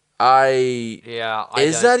 Yeah,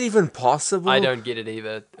 Is that even possible? I don't get it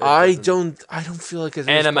either. It I doesn't. don't feel like it's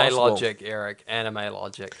Anime possible. logic, Eric. Anime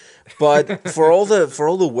logic. But for all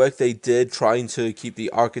the work they did trying to keep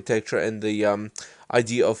the architecture and the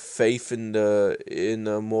idea of faith in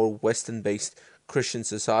a more Western based Christian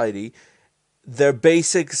society, their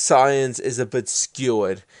basic science is a bit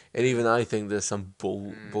skewed, and even I think there's some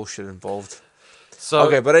bullshit involved. So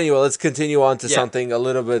Okay, but anyway, let's continue on to Yeah. something a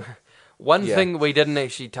little bit. One Yeah. thing we didn't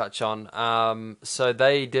actually touch on. So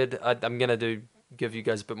they did. I'm gonna give you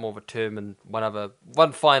guys a bit more of a term and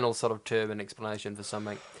one final sort of term and explanation for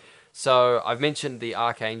something. So I've mentioned the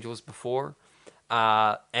archangels before.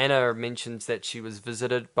 Anna mentions that she was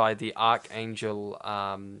visited by the archangel.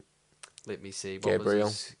 Let me see. What Gabriel.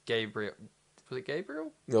 Was this? Gabriel. Was it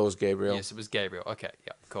Gabriel? That was Gabriel. Yes, it was Gabriel. Okay,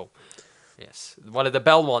 yeah, cool. Yes, one of the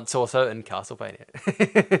Belmonts also in Castlevania.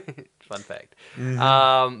 Fun fact.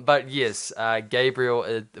 But yes,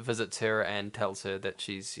 Gabriel visits her and tells her that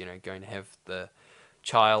she's going to have the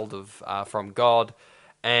child of from God.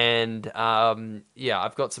 And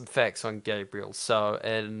I've got some facts on Gabriel. So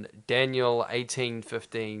in Daniel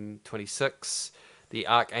 18:15-26, the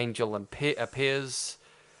archangel appears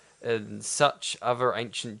in such other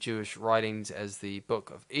ancient Jewish writings as the Book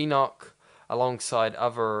of Enoch, alongside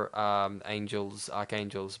other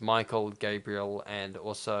archangels, Michael, Gabriel, and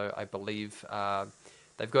also, I believe,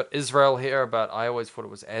 they've got Israel here, but I always thought it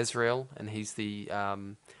was Azrael, and he's the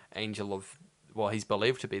angel of, well, he's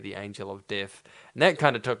believed to be the angel of death. And that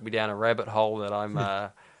kind of took me down a rabbit hole that I'm,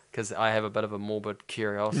 because I have a bit of a morbid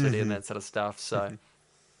curiosity and that sort of stuff, so...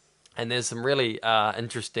 And there's some really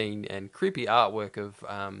interesting and creepy artwork of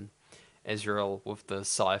Israel with the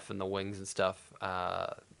scythe and the wings and stuff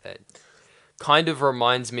that kind of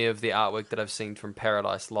reminds me of the artwork that I've seen from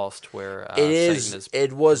Paradise Lost, where Satan is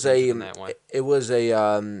presented in that way. It was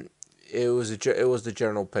the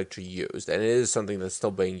general picture used, and it is something that's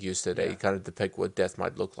still being used today. Yeah. Kind of depict what death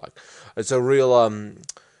might look like. It's a real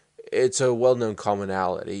it's a well-known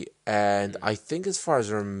commonality, and I think, as far as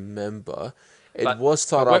I remember, it was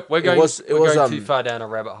thought up. We're going, we're going too far down a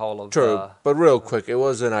rabbit hole of... True, but real quick, it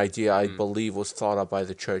was an idea I believe was thought up by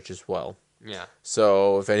the church as well. Yeah.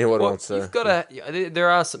 So if anyone wants to... You've got there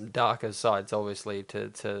are some darker sides, obviously,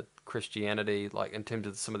 to Christianity, like in terms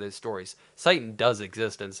of some of their stories. Satan does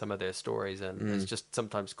exist in some of their stories, and is just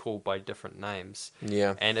sometimes called by different names.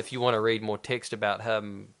 Yeah. And if you want to read more text about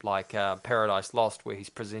him, like Paradise Lost, where he's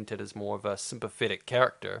presented as more of a sympathetic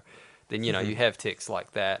character, then you have texts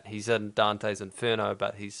like that. He's in Dante's Inferno,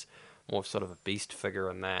 but he's more sort of a beast figure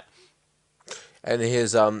in that. And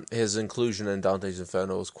his inclusion in Dante's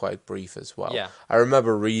Inferno was quite brief as well. Yeah. I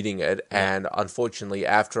remember reading it, Yeah. and unfortunately,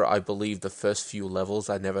 after I believe the first few levels,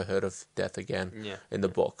 I never heard of death again Yeah. in the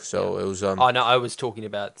book. Yeah. So it was Oh no, I was talking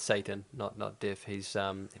about Satan, not death. He's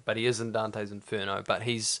but he is in Dante's Inferno, but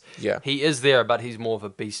yeah. he is there, but he's more of a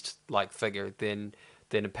beast-like figure than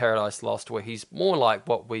in Paradise Lost, where he's more like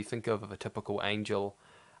what we think of a typical angel,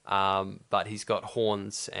 but he's got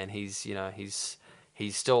horns and he's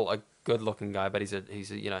still a good-looking guy, but he's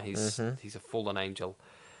a fallen angel.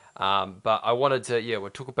 But I wanted to we'll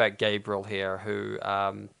talk about Gabriel here, who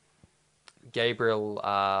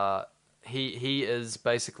Gabriel he is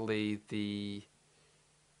basically the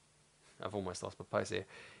I've almost lost my place here.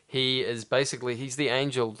 He's the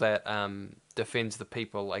angel that defends the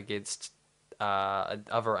people against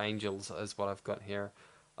other angels, is what I've got here,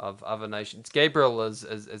 of other nations. Gabriel is,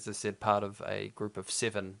 as I said, part of a group of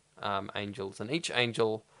 7 angels, and each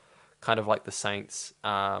angel, kind of like the saints,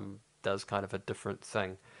 does kind of a different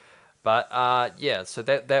thing. But so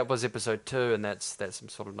that was episode 2, and that's some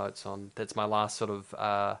sort of notes on. That's my last sort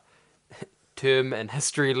of term and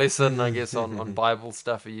history lesson, I guess, on Bible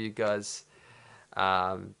stuff for you guys.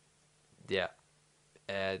 Yeah.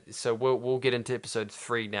 So we'll get into episode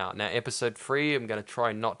 3 now. Now, episode 3, I'm going to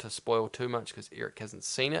try not to spoil too much because Eric hasn't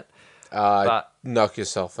seen it. But Knock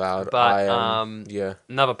yourself out. but Yeah.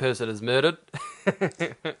 another person is murdered.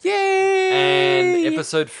 And Yay!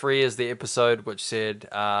 episode 3 is the episode which said,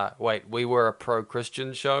 wait, we were a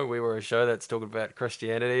pro-Christian show. We were a show that's talking about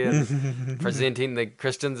Christianity and presenting the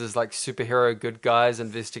Christians as like superhero good guys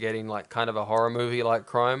investigating like kind of a horror movie like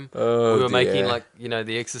crime. Oh, We were making dear. like,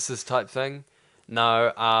 the Exorcist type thing.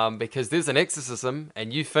 No, because there's an exorcism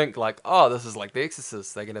and you think like, oh, this is like the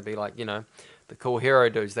Exorcist. They're going to be like, the cool hero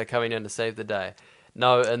dudes. They're coming in to save the day.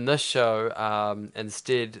 No, in this show,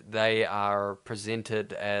 instead they are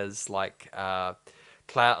presented as like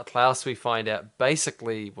Klaus. We find out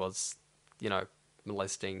basically was,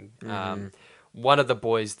 molesting one of the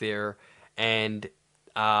boys there, and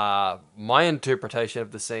my interpretation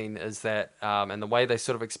of the scene is that, and the way they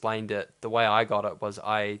sort of explained it, the way I got it was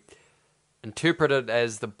I interpreted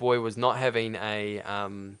as the boy was not having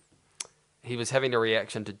he was having a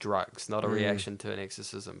reaction to drugs, not a reaction to an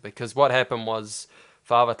exorcism. Because what happened was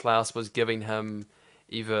Father Klaus was giving him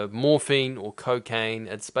either morphine or cocaine.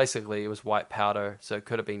 It was white powder, so it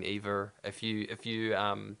could have been either. If you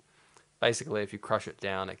basically if you crush it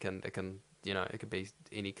down, it can it could be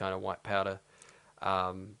any kind of white powder,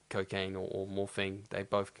 cocaine or morphine. They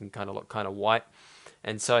both can kind of look kind of white,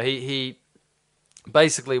 and so he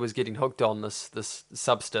basically was getting hooked on this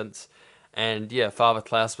substance. And Father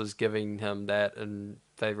Klaus was giving him that in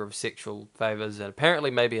favor of sexual favors, and apparently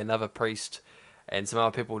maybe another priest and some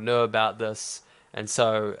other people knew about this. And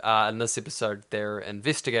so in this episode, they're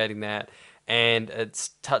investigating that, and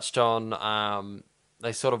it's touched on.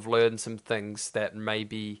 They sort of learn some things that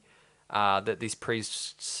maybe that these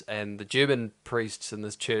priests and the German priests in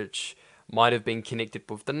this church might have been connected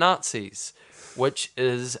with the Nazis, which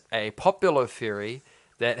is a popular theory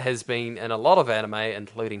that has been in a lot of anime,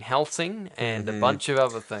 including Hellsing and a bunch of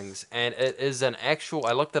other things. And it is an actual,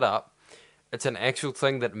 I looked it up, it's an actual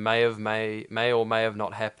thing that may or may have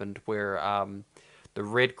not happened, where the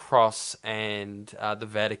Red Cross and the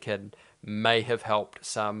Vatican may have helped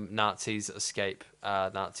some Nazis escape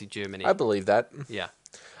Nazi Germany. I believe that. Yeah.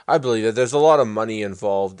 I believe that there's a lot of money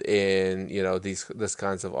involved in this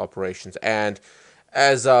kinds of operations. And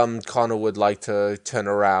as Connor would like to turn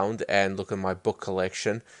around and look at my book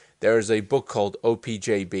collection, there is a book called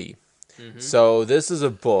OPJB. So this is a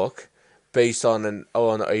book based on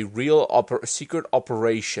a real secret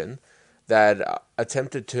operation that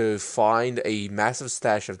attempted to find a massive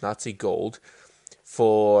stash of Nazi gold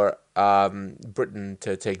for Britain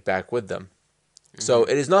to take back with them. So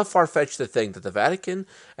it is not far-fetched to think that the Vatican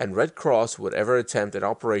and Red Cross would ever attempt an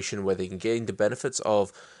operation where they can gain the benefits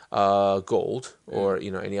of gold or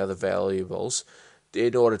any other valuables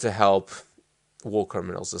in order to help war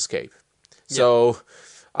criminals escape. So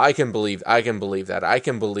I can believe that. I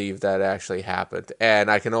can believe that actually happened,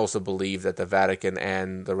 and I can also believe that the Vatican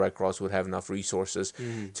and the Red Cross would have enough resources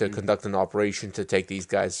to conduct an operation to take these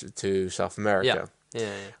guys to South America.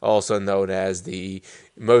 Yeah. Also known as the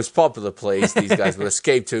most popular place these guys will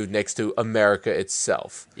escape to, next to America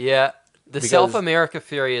itself. Yeah. The South America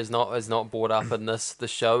theory is not brought up in the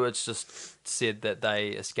show. It's just said that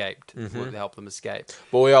they escaped, would help them escape.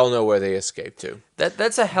 But we all know where they escaped to.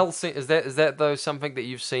 That's a Hellsing. Is that though something that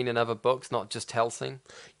you've seen in other books, not just Hellsing?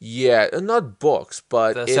 Yeah, not books,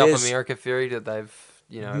 but The it South is America theory that they've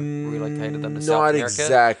relocated them to South America. Not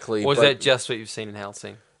exactly. Or is but that just what you've seen in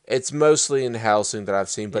Hellsing? It's mostly in Helsing that I've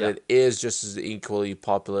seen, but Yeah. it is just as equally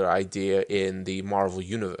popular idea in the Marvel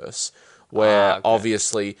universe, where Ah, okay.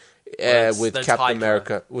 obviously Well, with that's Captain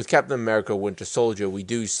Hydra. America, Winter Soldier, we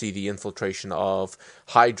do see the infiltration of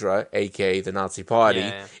Hydra, aka the Nazi Party,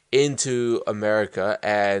 Yeah, into America,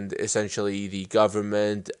 and essentially the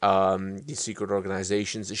government, the secret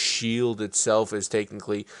organizations, the Shield itself is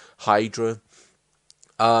technically Hydra.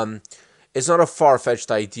 Um, it's not a far fetched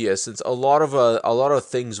idea since a lot of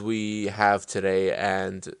things we have today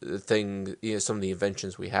and some of the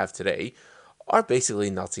inventions we have today are basically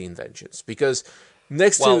Nazi inventions well,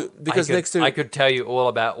 next I to could tell you all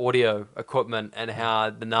about audio equipment and how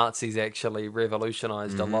the Nazis actually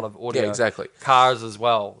revolutionized a lot of yeah, audio exactly, cars as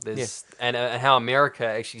well. yeah, There's and how America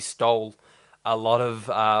actually stole a lot of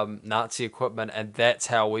Nazi equipment, and that's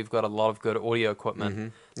how we've got a lot of good audio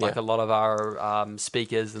equipment, yeah, like a lot of our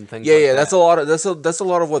speakers and things yeah, like yeah. That's that. a lot of that's a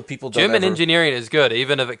lot of what people don't German ever. engineering is good,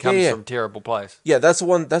 even if it Yeah, comes yeah, from a terrible place. yeah. That's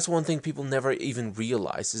one thing people never even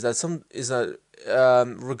realize is that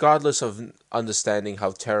regardless of understanding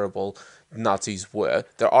how terrible Nazis were,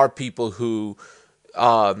 there are people who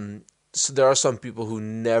so there are some people who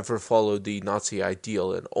never followed the Nazi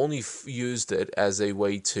ideal and only used it as a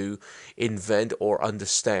way to invent or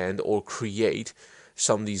understand or create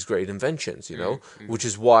some of these great inventions, which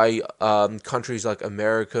is why countries like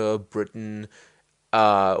America, Britain,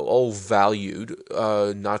 all valued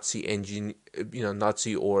Nazi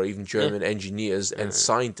or even Yeah. German engineers and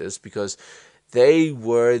scientists because they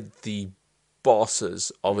were the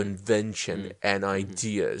bosses of invention and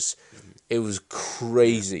ideas. It was Yeah.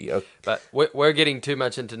 crazy. But we're getting too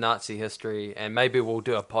much into Nazi history, and maybe we'll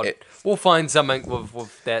do a pod. It, We'll find something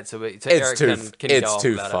with that, so Eric can go it's off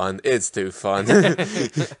too about it. fun. It's too fun.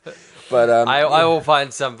 But I yeah. will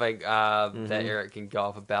find something that Eric can go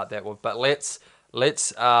off about that with. But let's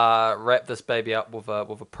wrap this baby up with a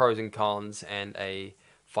pros and cons and a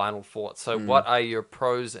final thought. So, what are your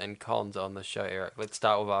pros and cons on the show, Eric? Let's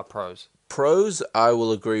start with our pros. Pros, I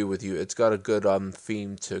will agree with you. It's got a good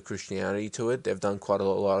theme to Christianity to it. They've done quite a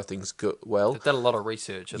lot of things good well. They've done a lot of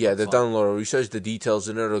research. It Yeah, looks they've like. done a lot of research. The details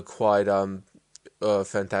in it are quite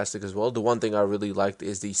fantastic as well. The one thing I really liked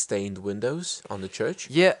is the stained windows on the church.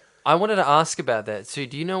 Yeah, I wanted to ask about that. So,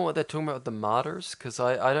 do you know what they're talking about with the martyrs? Because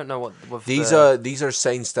I don't know what with the. These are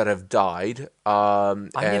saints that have died, I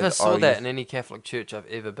never and saw are that in any Catholic church I've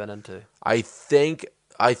ever been into. I think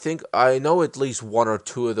I know at least one or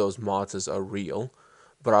two of those martyrs are real,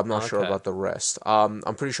 but I'm not sure Okay. about the rest. I'm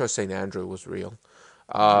pretty sure Saint Andrew was real,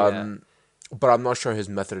 Yeah. but I'm not sure his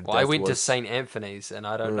method of Well, I death went to was. St. Anthony's, and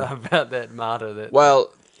I don't know about that martyr.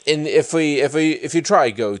 Well, if you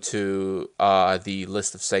try go to the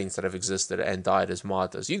list of saints that have existed and died as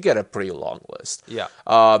martyrs, you get a pretty long list. Yeah.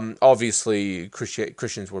 Obviously,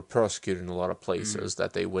 Christians were persecuted in a lot of places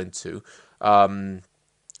that they went to.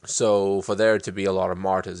 So for there to be a lot of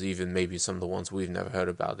martyrs, even maybe some of the ones we've never heard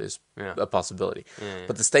about, is Yeah. a possibility. Yeah.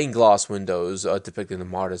 But the stained glass windows depicting the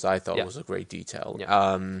martyrs, I thought Yeah. was a great detail.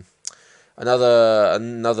 Yeah.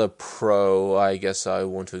 Another pro I guess I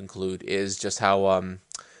want to include is just how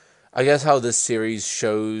I guess how this series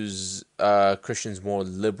shows Christians' more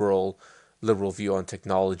liberal view on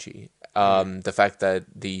technology. The fact that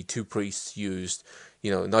the two priests used,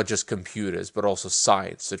 not just computers but also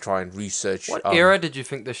science to try and research. What era did you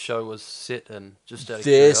think this show was set in? Just out of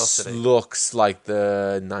This curiosity. looks like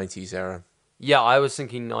the '90s era. Yeah, I was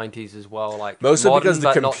thinking 90s as well. Like Mostly modern, because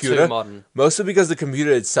the but not too computer, modern. mostly because the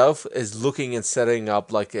computer itself is looking and setting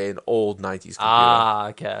up like an old '90s computer. Ah,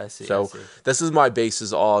 okay, I see. I So see. this is my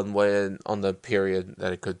basis on the period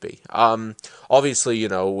that it could be. Obviously,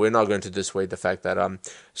 we're not going to dissuade the fact that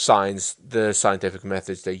the scientific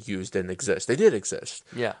methods they used didn't exist. They did exist.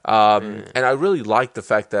 Yeah. And I really like the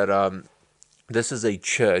fact that this is a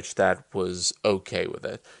church that was okay with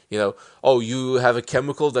it. Oh, you have a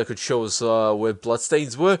chemical that could show us where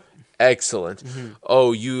bloodstains were? Excellent.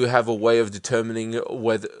 Oh, you have a way of determining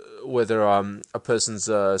whether a person's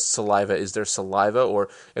saliva is their saliva or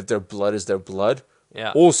if their blood is their blood?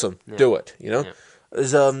 Yeah. Awesome. Yeah. Do it, Yeah.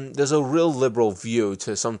 There's a real liberal view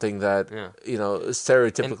to something that, Yeah.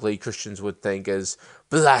 stereotypically Christians would think is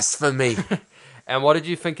blasphemy. And what did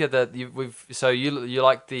you think of that? You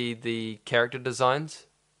like the character designs?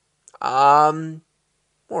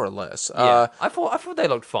 More or less. Yeah, I thought they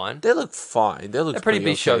looked fine. They look fine. They look They're pretty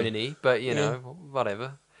okay. Bishonen-y, but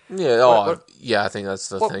whatever. Yeah. Yeah. I think that's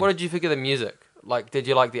the thing. What did you think of the music? Like, did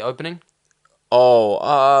you like the opening? Oh,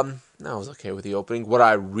 I was okay with the opening. What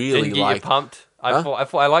I really Didn't get liked. you pumped? Huh?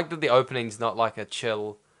 I liked that the opening's not like a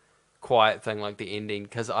chill, quiet thing like the ending,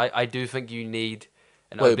 because I do think you need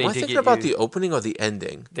an Wait, am opening I to thinking get about you. the opening or the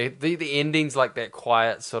ending? The ending's like that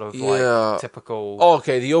quiet sort of like Yeah. typical. Oh,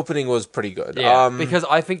 okay, the opening was pretty good. Yeah, because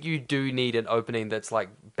I think you do need an opening that's like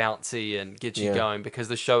bouncy and gets you Yeah. going because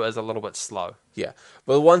the show is a little bit slow. Yeah,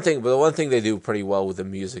 but the one thing they do pretty well with the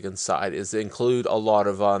music inside is they include a lot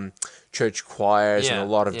of church choirs and a Yeah,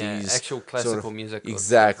 lot of yeah, these actual sort classical of music or stuff as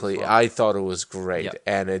exactly. well. I thought it was great Yep.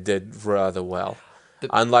 and it did rather well. The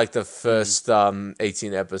Unlike the first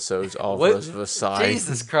 18 episodes of what? Rose of Versailles.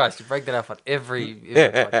 Jesus Christ! You break that up on every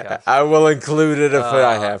podcast. I will include it if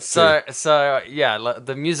I have to. So yeah,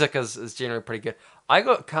 the music is generally pretty good. I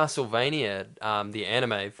got Castlevania, the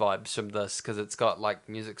anime vibes from this because it's got like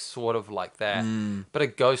music sort of like that, but a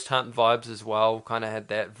Ghost Hunt vibes as well. Kind of had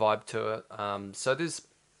that vibe to it. So there's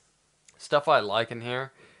stuff I like in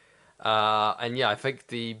here. And yeah, I think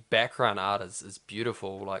the background art is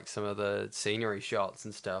beautiful, like some of the scenery shots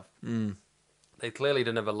and stuff. They clearly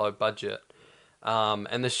didn't have a low budget.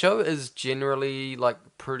 And the show is generally like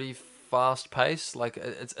pretty fast paced. Like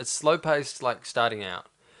it's slow paced, like starting out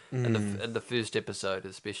in the first episode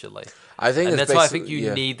especially. I think And it's that's why I think basically you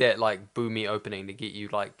yeah. need that like boomy opening to get you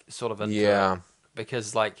like sort of into it. Yeah.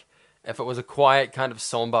 Because like if it was a quiet kind of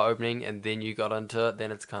somber opening and then you got into it,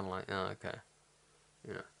 then it's kind of like, oh, okay,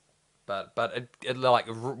 yeah. But it like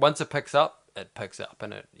once it picks up and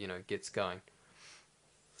it gets going.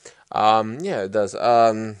 Yeah, it does.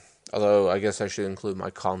 Although I guess I should include my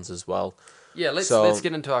cons as well. Yeah, let's So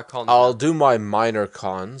get into our cons I'll now. do my minor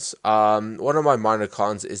cons. One of my minor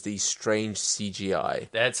cons is the strange CGI.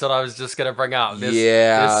 That's what I was just gonna bring up. There's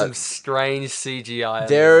Yeah, some strange CGI in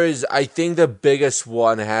there there. is. I think the biggest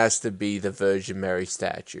one has to be the Virgin Mary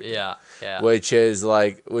statue. Yeah, yeah. Which is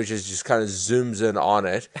just kind of zooms in on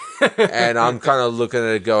it, and I'm kind of looking at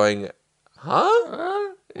it going, huh?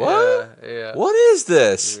 What? Yeah, What is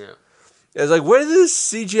this? yeah, It's like, where did this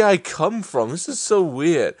CGI come from? This is so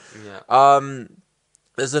weird. yeah,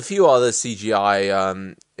 There's a few other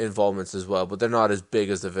CGI involvements as well, but they're not as big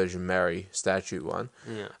as the Virgin Mary statue one.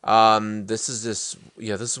 yeah, This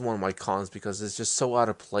is one of my cons because it's just so out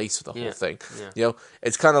of place with the whole thing. yeah.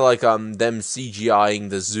 It's kind of like them CGIing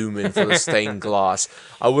the zoom in for the stained glass.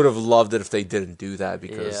 I would have loved it if they didn't do that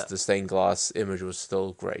because Yeah. the stained glass image was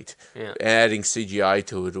still great. Yeah. Adding CGI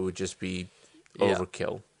to it would just be Yeah.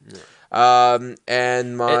 overkill. Yeah.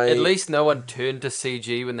 And my At least no one turned to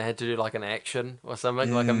CG when they had to do like an action or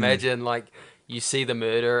something. Like imagine like you see the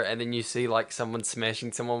murder and then you see like someone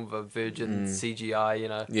smashing someone with a virgin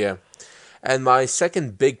CGI. yeah. And my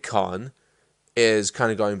second big con is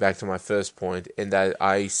kind of going back to my first point in that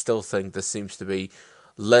I still think this seems to be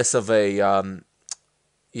less of a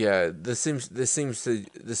this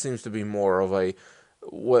seems to be more of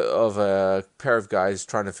a pair of guys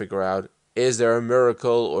trying to figure out, is there a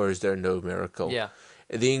miracle or is there no miracle? Yeah.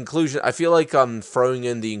 The inclusion, I feel like throwing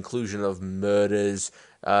in the inclusion of murders,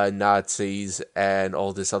 Nazis, and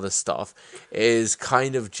all this other stuff is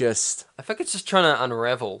kind of just I think it's just trying to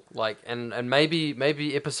unravel, like, and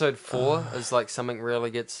maybe episode 4 is like something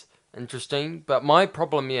really gets interesting. But my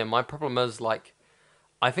problem is like,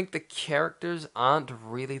 I think the characters aren't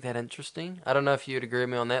really that interesting. I don't know if you'd agree with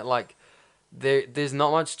me on that. Like, there's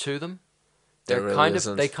not much to them. there really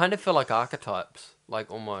isn't. They kind of feel like archetypes,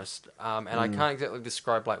 like almost. And I can't exactly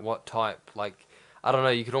describe like what type. Like, I don't know.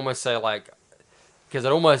 You could almost say like, because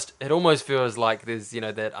it almost feels like there's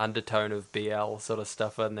that undertone of BL sort of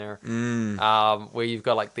stuff in there, where you've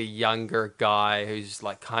got like the younger guy who's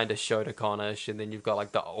like kind of Shotaconish, and then you've got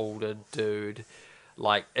like the older dude.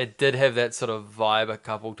 Like it did have that sort of vibe a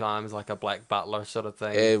couple times, like a Black Butler sort of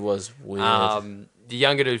thing. It was weird. The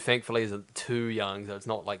younger dude, thankfully, isn't too young, so it's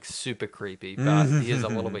not like super creepy, but he is a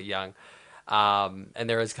little bit young. And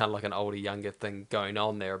there is kind of like an older, younger thing going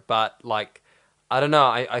on there. But like, I don't know,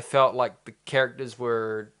 I felt like the characters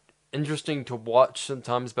were interesting to watch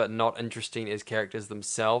sometimes, but not interesting as characters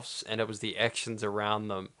themselves. And it was the actions around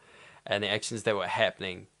them and the actions that were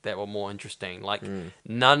happening that were more interesting. Like,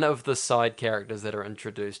 none of the side characters that are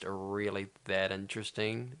introduced are really that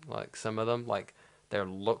interesting. Like, some of them, like, their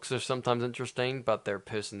looks are sometimes interesting, but their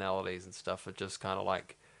personalities and stuff are just kind of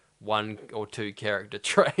like one or two character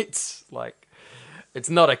traits. Like, it's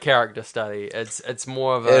not a character study. It's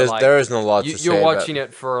more of a like there isn't a lot to say. You're watching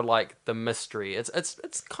it for like the mystery. It's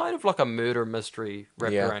kind of like a murder mystery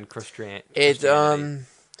wrapped Yeah. around Christianity.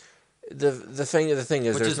 The thing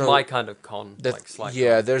is, Which there's is no my kind of con, like slight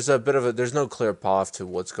yeah, con. there's no clear path to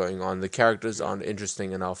what's going on. The characters aren't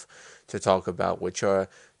interesting enough to talk about, which are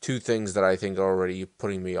two things that I think are already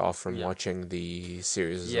putting me off from watching the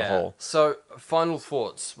series as a whole. So, final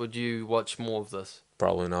thoughts. Would you watch more of this?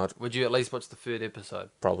 Probably not. Would you at least watch the third episode?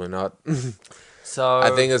 Probably not. I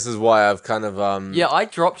So think this is why I've kind of yeah, I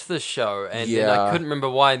dropped this show, and then I yeah, couldn't remember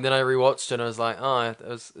why, and then I rewatched it, and I was like, oh,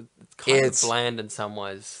 it's kind of it's bland in some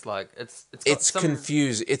ways. Like it's got it's some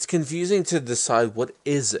confused. It's confusing to decide what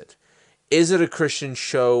is it. Is it a Christian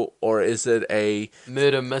show or is it a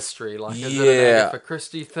murder mystery. Like, is it an yeah, Agatha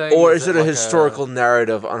Christie thing? or Is is it it a like a historical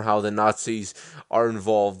narrative on how the Nazis are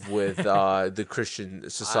involved with the Christian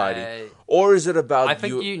society, I or is it I about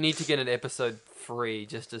think you? you need to get an episode 3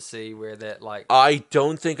 just to see where that like. I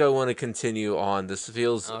don't think I want to continue on. It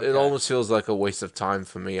Okay. almost feels like a waste of time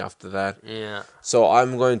for me after that. Yeah. So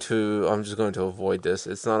I'm just going to avoid this.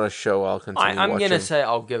 It's not a show I'll continue I'm gonna watching. say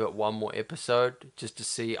I'll give it one more episode just to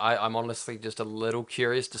see. I'm honestly just a little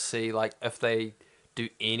curious to see like if they do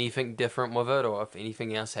anything different with it or if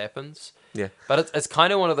anything else happens. Yeah. But it's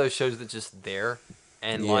kind of one of those shows that's just there,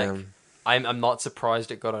 and Yeah. like I'm not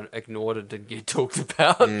surprised it got ignored and didn't get talked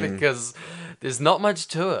about Mm. because there's not much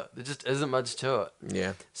to it. There just isn't much to it.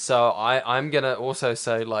 Yeah. So I'm gonna also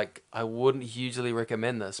say like I wouldn't hugely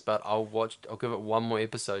recommend this, but I'll give it one more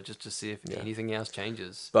episode just to see if anything else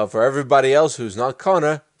changes. But for everybody else who's not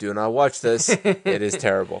Connor, do not watch this. It is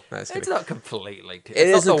terrible. No, just It's kidding. not completely. It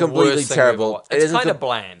It's not isn't the completely worst thing we've ever terrible. watched. It It's isn't kind of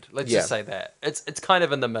bland. Let's Yeah. just say that. It's kind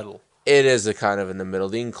of in the middle. It is a kind of in the middle.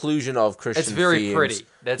 The inclusion of Christian It's very themes, pretty.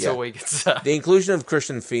 That's yeah. all we can say. The inclusion of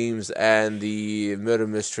Christian themes and the murder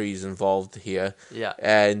mysteries involved here, Yeah.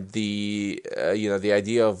 and the the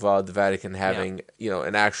idea of the Vatican having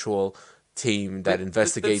an actual team that Let's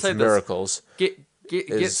investigates say this. miracles. Get get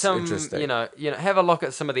Is some interesting. have a look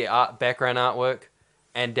at some of the background artwork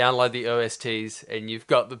and download the OSTs and you've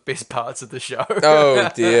got the best parts of the show. Oh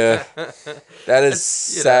dear, that is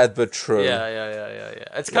sad but true. Yeah.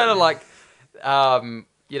 It's kind of like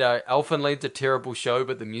Elfen Lied's a terrible show,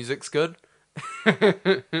 but the music's good. I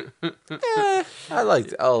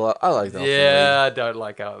liked. I liked. Yeah, I don't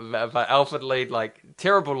like Elfen, but Elfen Lied, like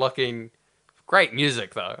terrible looking, great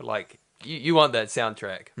music though. Like you want that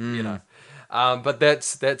soundtrack. But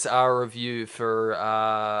that's our review for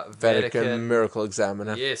Vatican Miracle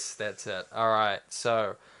Examiner. Yes, that's it. All right,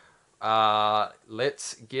 so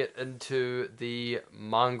let's get into the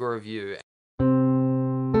manga review.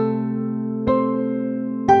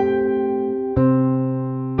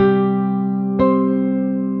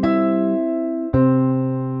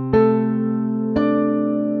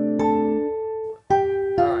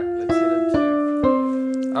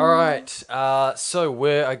 So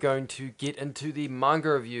we are going to get into the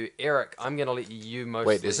manga review. Eric, I'm going to let you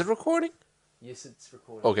mostly... Wait, is it recording? Yes, it's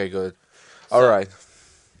recording. Okay, good. All right.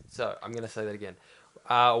 So, I'm going to say that again.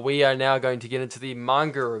 We are now going to get into the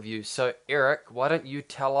manga review. So, Eric, why don't you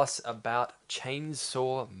tell us about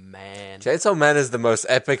Chainsaw Man? Chainsaw Man is the most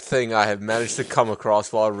epic thing I have managed to come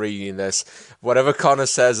across while reading this. Whatever Connor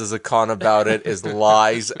says as a con about it is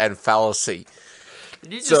lies and fallacy.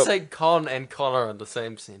 Did you just say con and Connor in the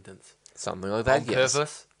same sentence? Something like that, On yes.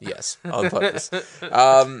 purpose? Yes, on purpose.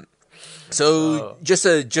 Just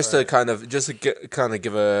to kind of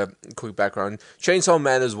give a quick background, Chainsaw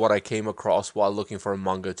Man is what I came across while looking for a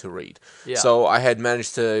manga to read. Yeah. So I had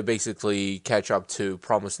managed to basically catch up to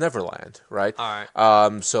Promised Neverland, right? All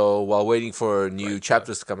right. So while waiting for new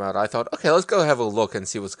chapters to come out, I thought, okay, let's go have a look and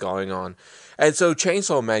see what's going on. And so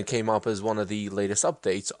Chainsaw Man came up as one of the latest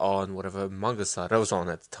updates on whatever manga site I was on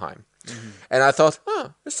at the time. Mm-hmm. And I thought,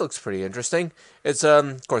 this looks pretty interesting. It's,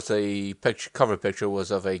 of course, the cover picture was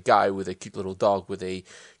of a guy with a cute little dog with a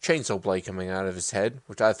chainsaw blade coming out of his head,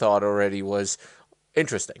 which I thought already was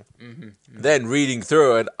interesting. Mm-hmm. Then reading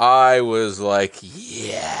through it, I was like,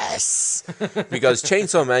 yes! Because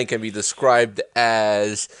Chainsaw Man can be described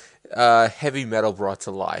as heavy metal brought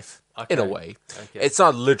to life. Okay. In a way, Okay. it's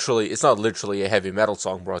not literally a heavy metal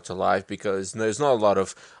song brought to life because there's not a lot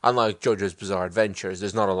of, unlike JoJo's Bizarre Adventures,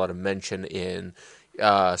 there's not a lot of mention in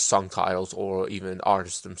song titles or even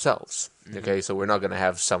artists themselves. Mm-hmm. Okay, so we're not going to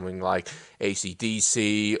have something like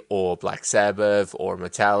AC/DC or Black Sabbath or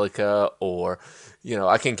Metallica or,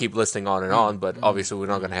 I can keep listing on and on, but obviously we're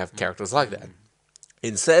not going to have characters like that.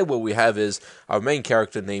 Instead, what we have is our main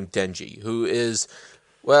character named Denji, who is,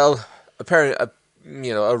 well, apparently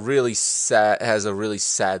a really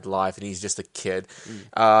sad life, and he's just a kid.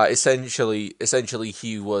 Essentially,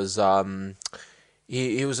 he was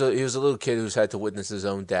he was a little kid who's had to witness his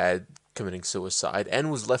own dad committing suicide,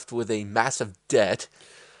 and was left with a massive debt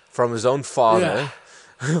from his own father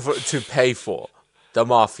to pay for. The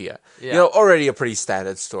mafia. Yeah. Already a pretty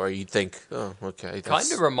standard story. You'd think, oh, okay. Kind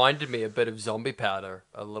of reminded me a bit of Zombie Powder,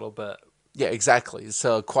 a little bit. Yeah, exactly.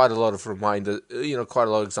 So quite a lot of quite a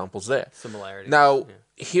lot of examples there. Similarities. Now,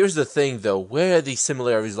 here's the thing, though. Where the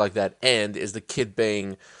similarities like that end is the kid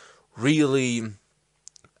being really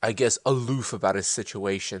I guess, aloof about his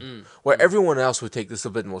situation, where everyone else would take this a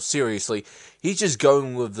bit more seriously. He's just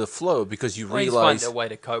going with the flow because you Well, he's finding a realize, way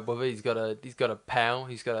to cope with it. He's got a pal.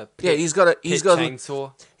 He's got a yeah, pet he's pet got a,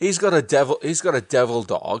 chainsaw. he's got a devil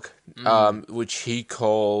dog, which he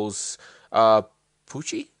calls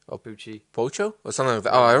Poochie or Poochie. Pocho or something like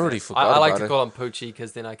that. Oh, Something I like already that. I forgot like about to it. call him Poochie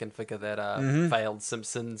because then I can think of that failed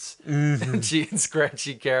Simpsons cheat and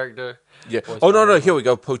scratchy character. Yeah. Voiced Oh by no, no. Here Homer. we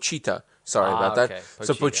go. Pochita. Sorry about that. Okay.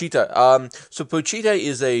 So Pochita. Pochita. So Pochita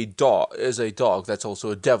is a dog. Is a dog that's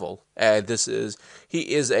also a devil, and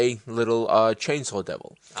he is a little chainsaw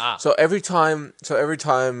devil. Ah. So every time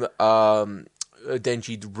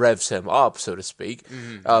Denji revs him up, so to speak,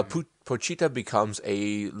 Pochita becomes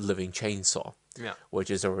a living chainsaw. Yeah. Which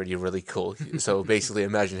is already really cool. So basically,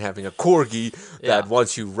 imagine having a corgi Yeah. that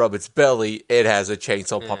once you rub its belly, it has a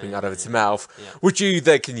chainsaw popping out of its mouth, Yeah. which you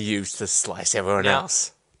then can use to slice everyone Now,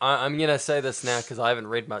 else. I'm going to say this now because I haven't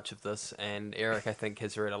read much of this, and Eric, I think,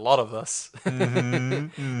 has read a lot of this.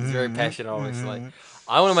 He's very passionate, obviously.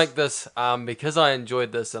 I want to make this, because I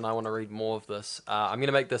enjoyed this and I want to read more of this, I'm going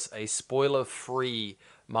to make this a spoiler-free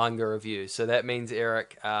manga review. So that means,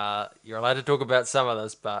 Eric, you're allowed to talk about some of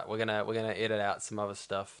this, but we're gonna edit out some other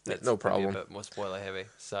stuff that's No maybe a problem. bit more spoiler-heavy.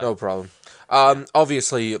 So, No problem.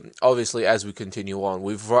 Obviously, as we continue on,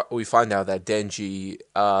 we find out that Denji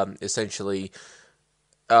essentially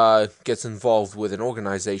gets involved with an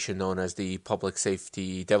organization known as the Public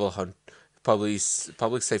Safety Devil Devil Hunter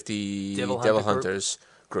Group? Hunters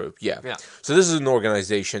Group. Yeah. Yeah. So this is an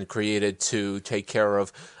organization created to take care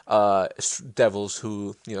of devils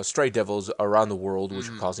stray devils around the world which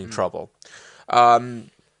are causing trouble. And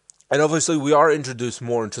obviously, we are introduced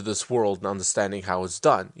more into this world and understanding how it's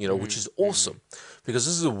done, which is awesome. Because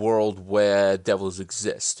this is a world where devils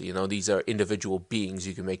exist. These are individual beings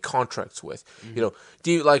you can make contracts with.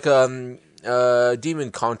 Demon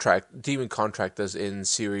contractors in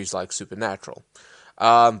series like Supernatural.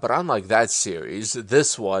 But unlike that series,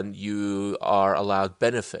 this one, you are allowed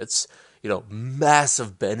benefits,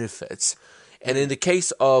 massive benefits. And in the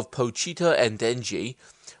case of Pochita and Denji,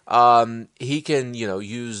 he can,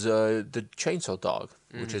 use the chainsaw dog,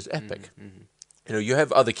 which is epic. You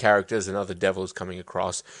have other characters and other devils coming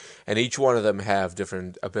across, and each one of them have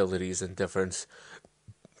different abilities and different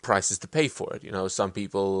prices to pay for it. Some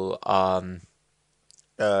people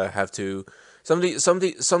have to some of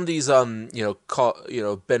these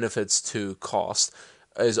benefits to cost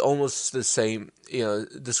is almost the same,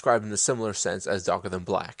 described in a similar sense as Darker Than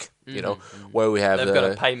Black. Where we have they've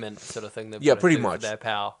got a payment sort of thing. Pretty For much their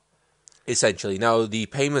power. Essentially. Now, the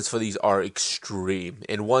payments for these are extreme.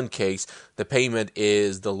 In one case, the payment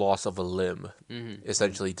is the loss of a limb,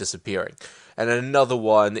 essentially disappearing. And another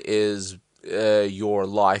one is your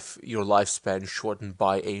lifespan shortened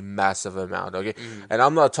by a massive amount, okay? And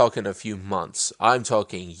I'm not talking a few months. I'm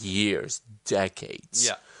talking years, decades.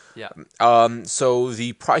 Yeah. Yeah. So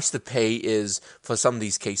the price to pay is, for some of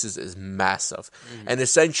these cases, is massive. And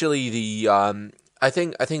essentially I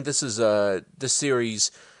think this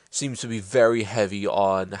series seems to be very heavy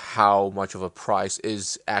on how much of a price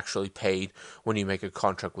is actually paid when you make a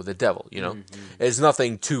contract with the devil, It's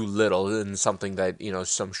nothing too little, and something that,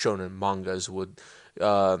 some shonen mangas would,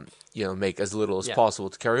 make as little as possible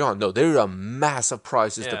to carry on. No, there are massive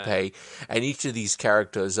prices to pay, and each of these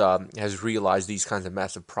characters has realized these kinds of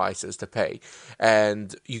massive prices to pay.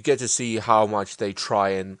 And you get to see how much they try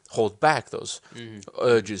and hold back those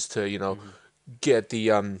urges to,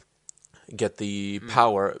 get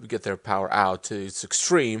their power out to its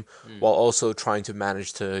extreme, while also trying to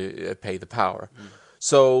manage to pay the power.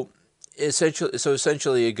 So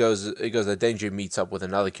essentially, it goes that Denji meets up with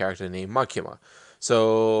another character named Makima.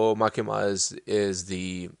 So Makima is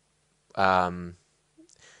the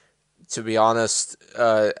to be honest,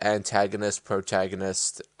 antagonist,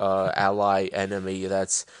 protagonist, ally, enemy.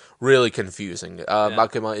 That's really confusing.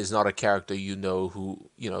 Makima is not a character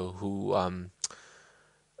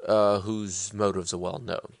whose motives are well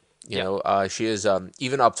known. She is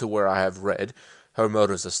even up to where I have read, her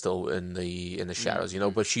motives are still in the shadows.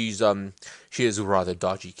 But she is a rather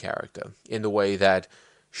dodgy character in the way that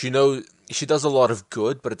she does a lot of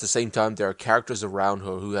good, but at the same time there are characters around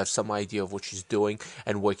her who have some idea of what she's doing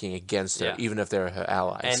and working against her, even if they're her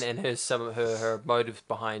allies. And her motives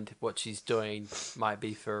behind what she's doing might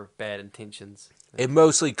be for bad intentions. It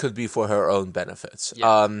mostly could be for her own benefits.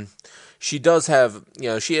 Yeah. She does have,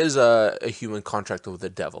 she is a human contractor with the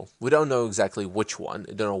devil. We don't know exactly which one.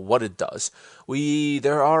 I don't know what it does.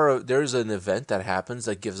 There's an event that happens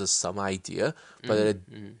that gives us some idea, but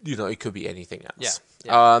it could be anything else.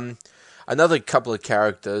 Yeah. Another couple of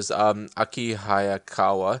characters, Aki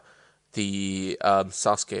Hayakawa the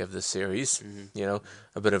Sasuke of the series. You know,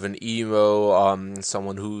 Mm-hmm. a bit of an emo,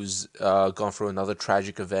 someone who's gone through another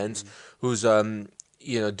tragic event, who's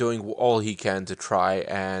doing all he can to try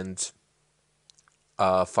and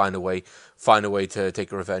find a way to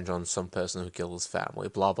take revenge on some person who killed his family.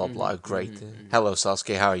 Blah blah blah. Mm-hmm. Great. Mm-hmm. Hello,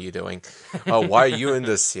 Sasuke. How are you doing? Why are you in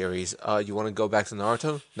this series? You want to go back to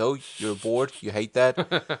Naruto? No, you're bored. You hate that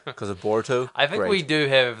Mm-hmm. because of Boruto. I think we Great. do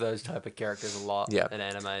have those type of characters a lot Yeah, in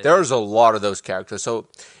anime. there's a lot of those characters. So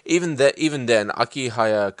even then, Aki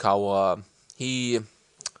Hayakawa, he's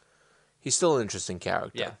still an interesting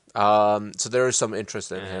character. Yeah. So there is some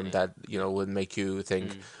interest in him Yeah. that Yeah. would make you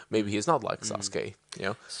think Mm. maybe he's not like Mm. Sasuke. You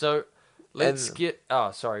know, So let's and get.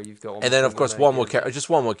 Oh, sorry, you've got one and more then thing of you course want to get into. just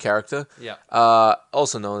one more character, Yeah.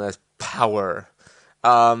 also known as Power.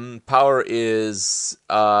 Power is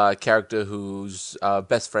a character who's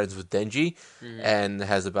best friends with Denji and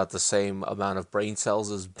has about the same amount of brain cells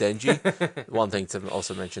as Denji. One thing to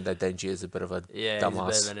also mention that Denji is a bit of a Yeah, he's a bit of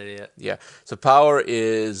dumbass. an idiot. Yeah. So Power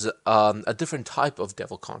is a different type of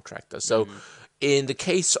devil contractor. So in the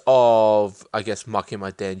case of, I guess,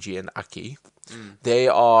 Makima, Denji, and Aki, they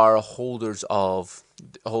are holders of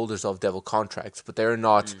devil contracts, but they're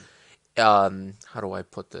not. How do I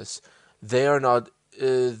put this? They are not.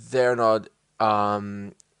 They're not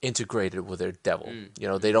integrated with their devil. You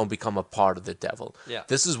know, they don't become a part of the devil. Yeah.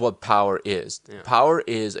 This is what Power is. Yeah. Power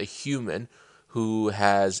is a human who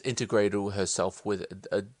has integrated herself with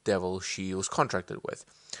a devil she was contracted with.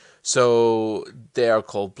 So they are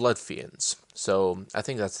called blood fiends. So I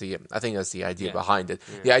think that's the idea Yeah. behind it.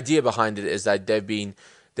 Yeah. The idea behind it is that they've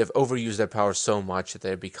overused their power so much that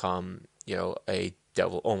they become, a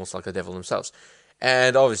devil, almost like a devil themselves.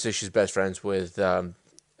 And obviously she's best friends with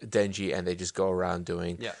Denji, and they just go around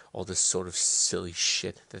doing Yeah. all this sort of silly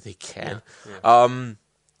shit that they can. Yeah.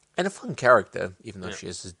 And a fun character, even though Yeah. she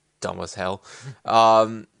is as dumb as hell.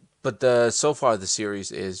 But so far the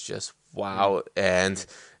series is just wow, and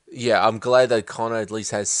yeah, I'm glad that Connor at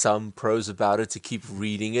least has some pros about it to keep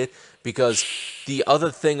reading it, because the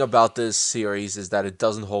other thing about this series is that it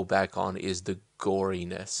doesn't hold back on is the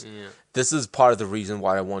goriness. Yeah. This is part of the reason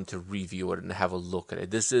why I want to review it and have a look at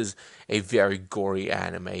it. This is a very gory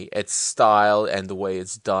anime. Its style and the way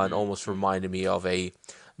it's done almost reminded me of a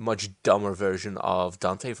much dumber version of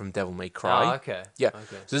Dante from Devil May Cry. Oh, okay. Yeah,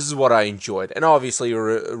 Okay. so this is what I enjoyed, and obviously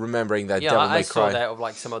remembering that Yeah, Devil I May saw Cry, that of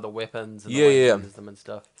like some of the weapons and Yeah, the way yeah, he yeah. uses them and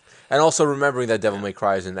stuff. and also remembering that Devil May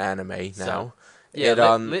Cry is an anime now. Yeah, It,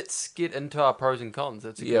 let's get into our pros and cons.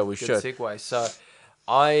 That's a Yeah, good, we good should. segue. So,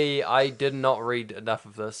 I did not read enough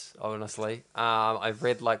of this, honestly. I've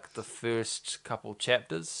read like the first couple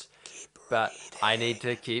chapters, but I need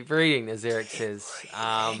to keep reading, as Eric says.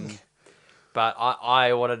 But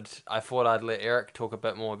I thought I'd let Eric talk a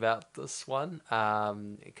bit more about this one,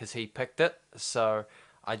 because he picked it. So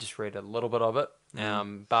I just read a little bit of it.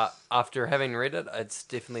 But after having read it, it's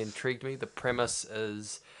definitely intrigued me. The premise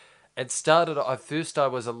is, at first I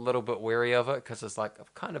was a little bit wary of it because it's like,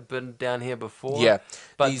 I've kind of been down here before. Yeah,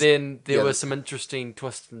 But these- then there yeah, were some interesting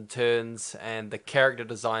twists and turns, and the character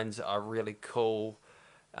designs are really cool.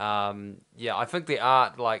 Yeah, I think the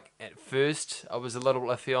art, like, at first I was a little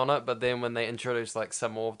iffy on it, but then when they introduced like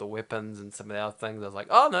some more of the weapons and some of the other things, I was like,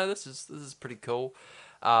 oh no, this is pretty cool.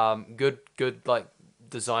 Good like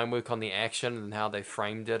design work on the action and how they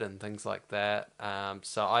framed it and things like that.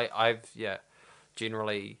 So I've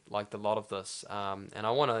generally liked a lot of this, and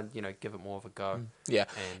I want to give it more of a go. Yeah,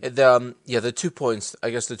 And the 2 points. I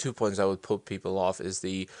guess the 2 points I would put people off is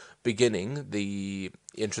the beginning, the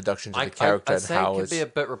introduction to the character, I and say how it can it's. be a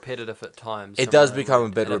bit repetitive at times. It from does what I become a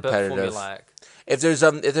read, bit and repetitive. formulaic. If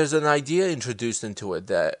there's an idea introduced into it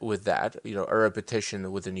that a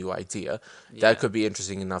repetition with a new idea, Yeah. that could be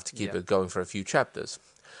interesting enough to keep Yeah. it going for a few chapters.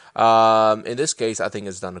 In this case, I think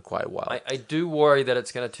it's done quite well. I do worry that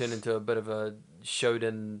it's going to turn into a bit of a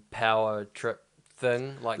Shonen power trip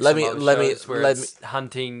thing, like Let some me- other let me- shows where let it's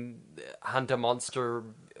hunt a monster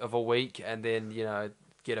of a week and then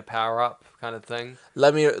get a power up kind of thing.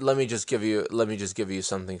 Let me just give you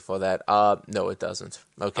something for that. No, it doesn't.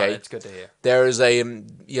 Okay. Oh, that's good to hear. There is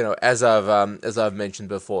as I've mentioned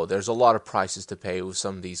before, there's a lot of prices to pay with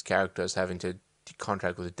some of these characters having to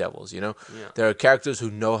contract with the devils. Yeah. There are characters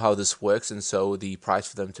who know how this works, and so the price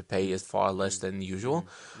for them to pay is far less than usual.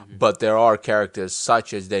 But there are characters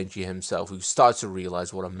such as Denji himself who starts to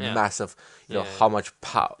realize what a massive, how much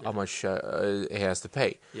he has to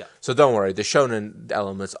pay. Yeah. So don't worry, the shonen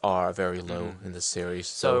elements are very low in this series.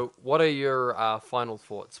 So, what are your final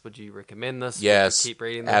thoughts? Would you recommend this? Would you Yes, keep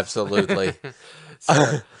reading this? absolutely. So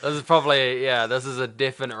this is probably this is a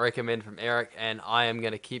definite recommend from Eric, and I am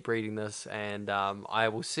going to keep reading this, and I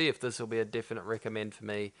will see if this will be a definite recommend for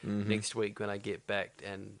me next week when I get back,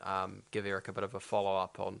 and give Eric a bit of a follow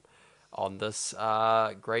up on this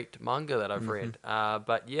great manga that I've read.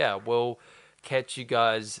 But yeah, we'll catch you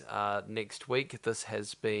guys next week. This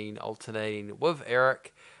has been Alternating with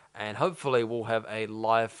Eric, and hopefully we'll have a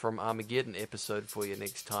live from Armageddon episode for you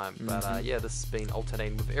next time. But yeah, this has been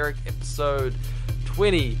Alternating with Eric, episode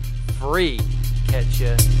 23. Catch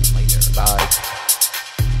you later. Bye.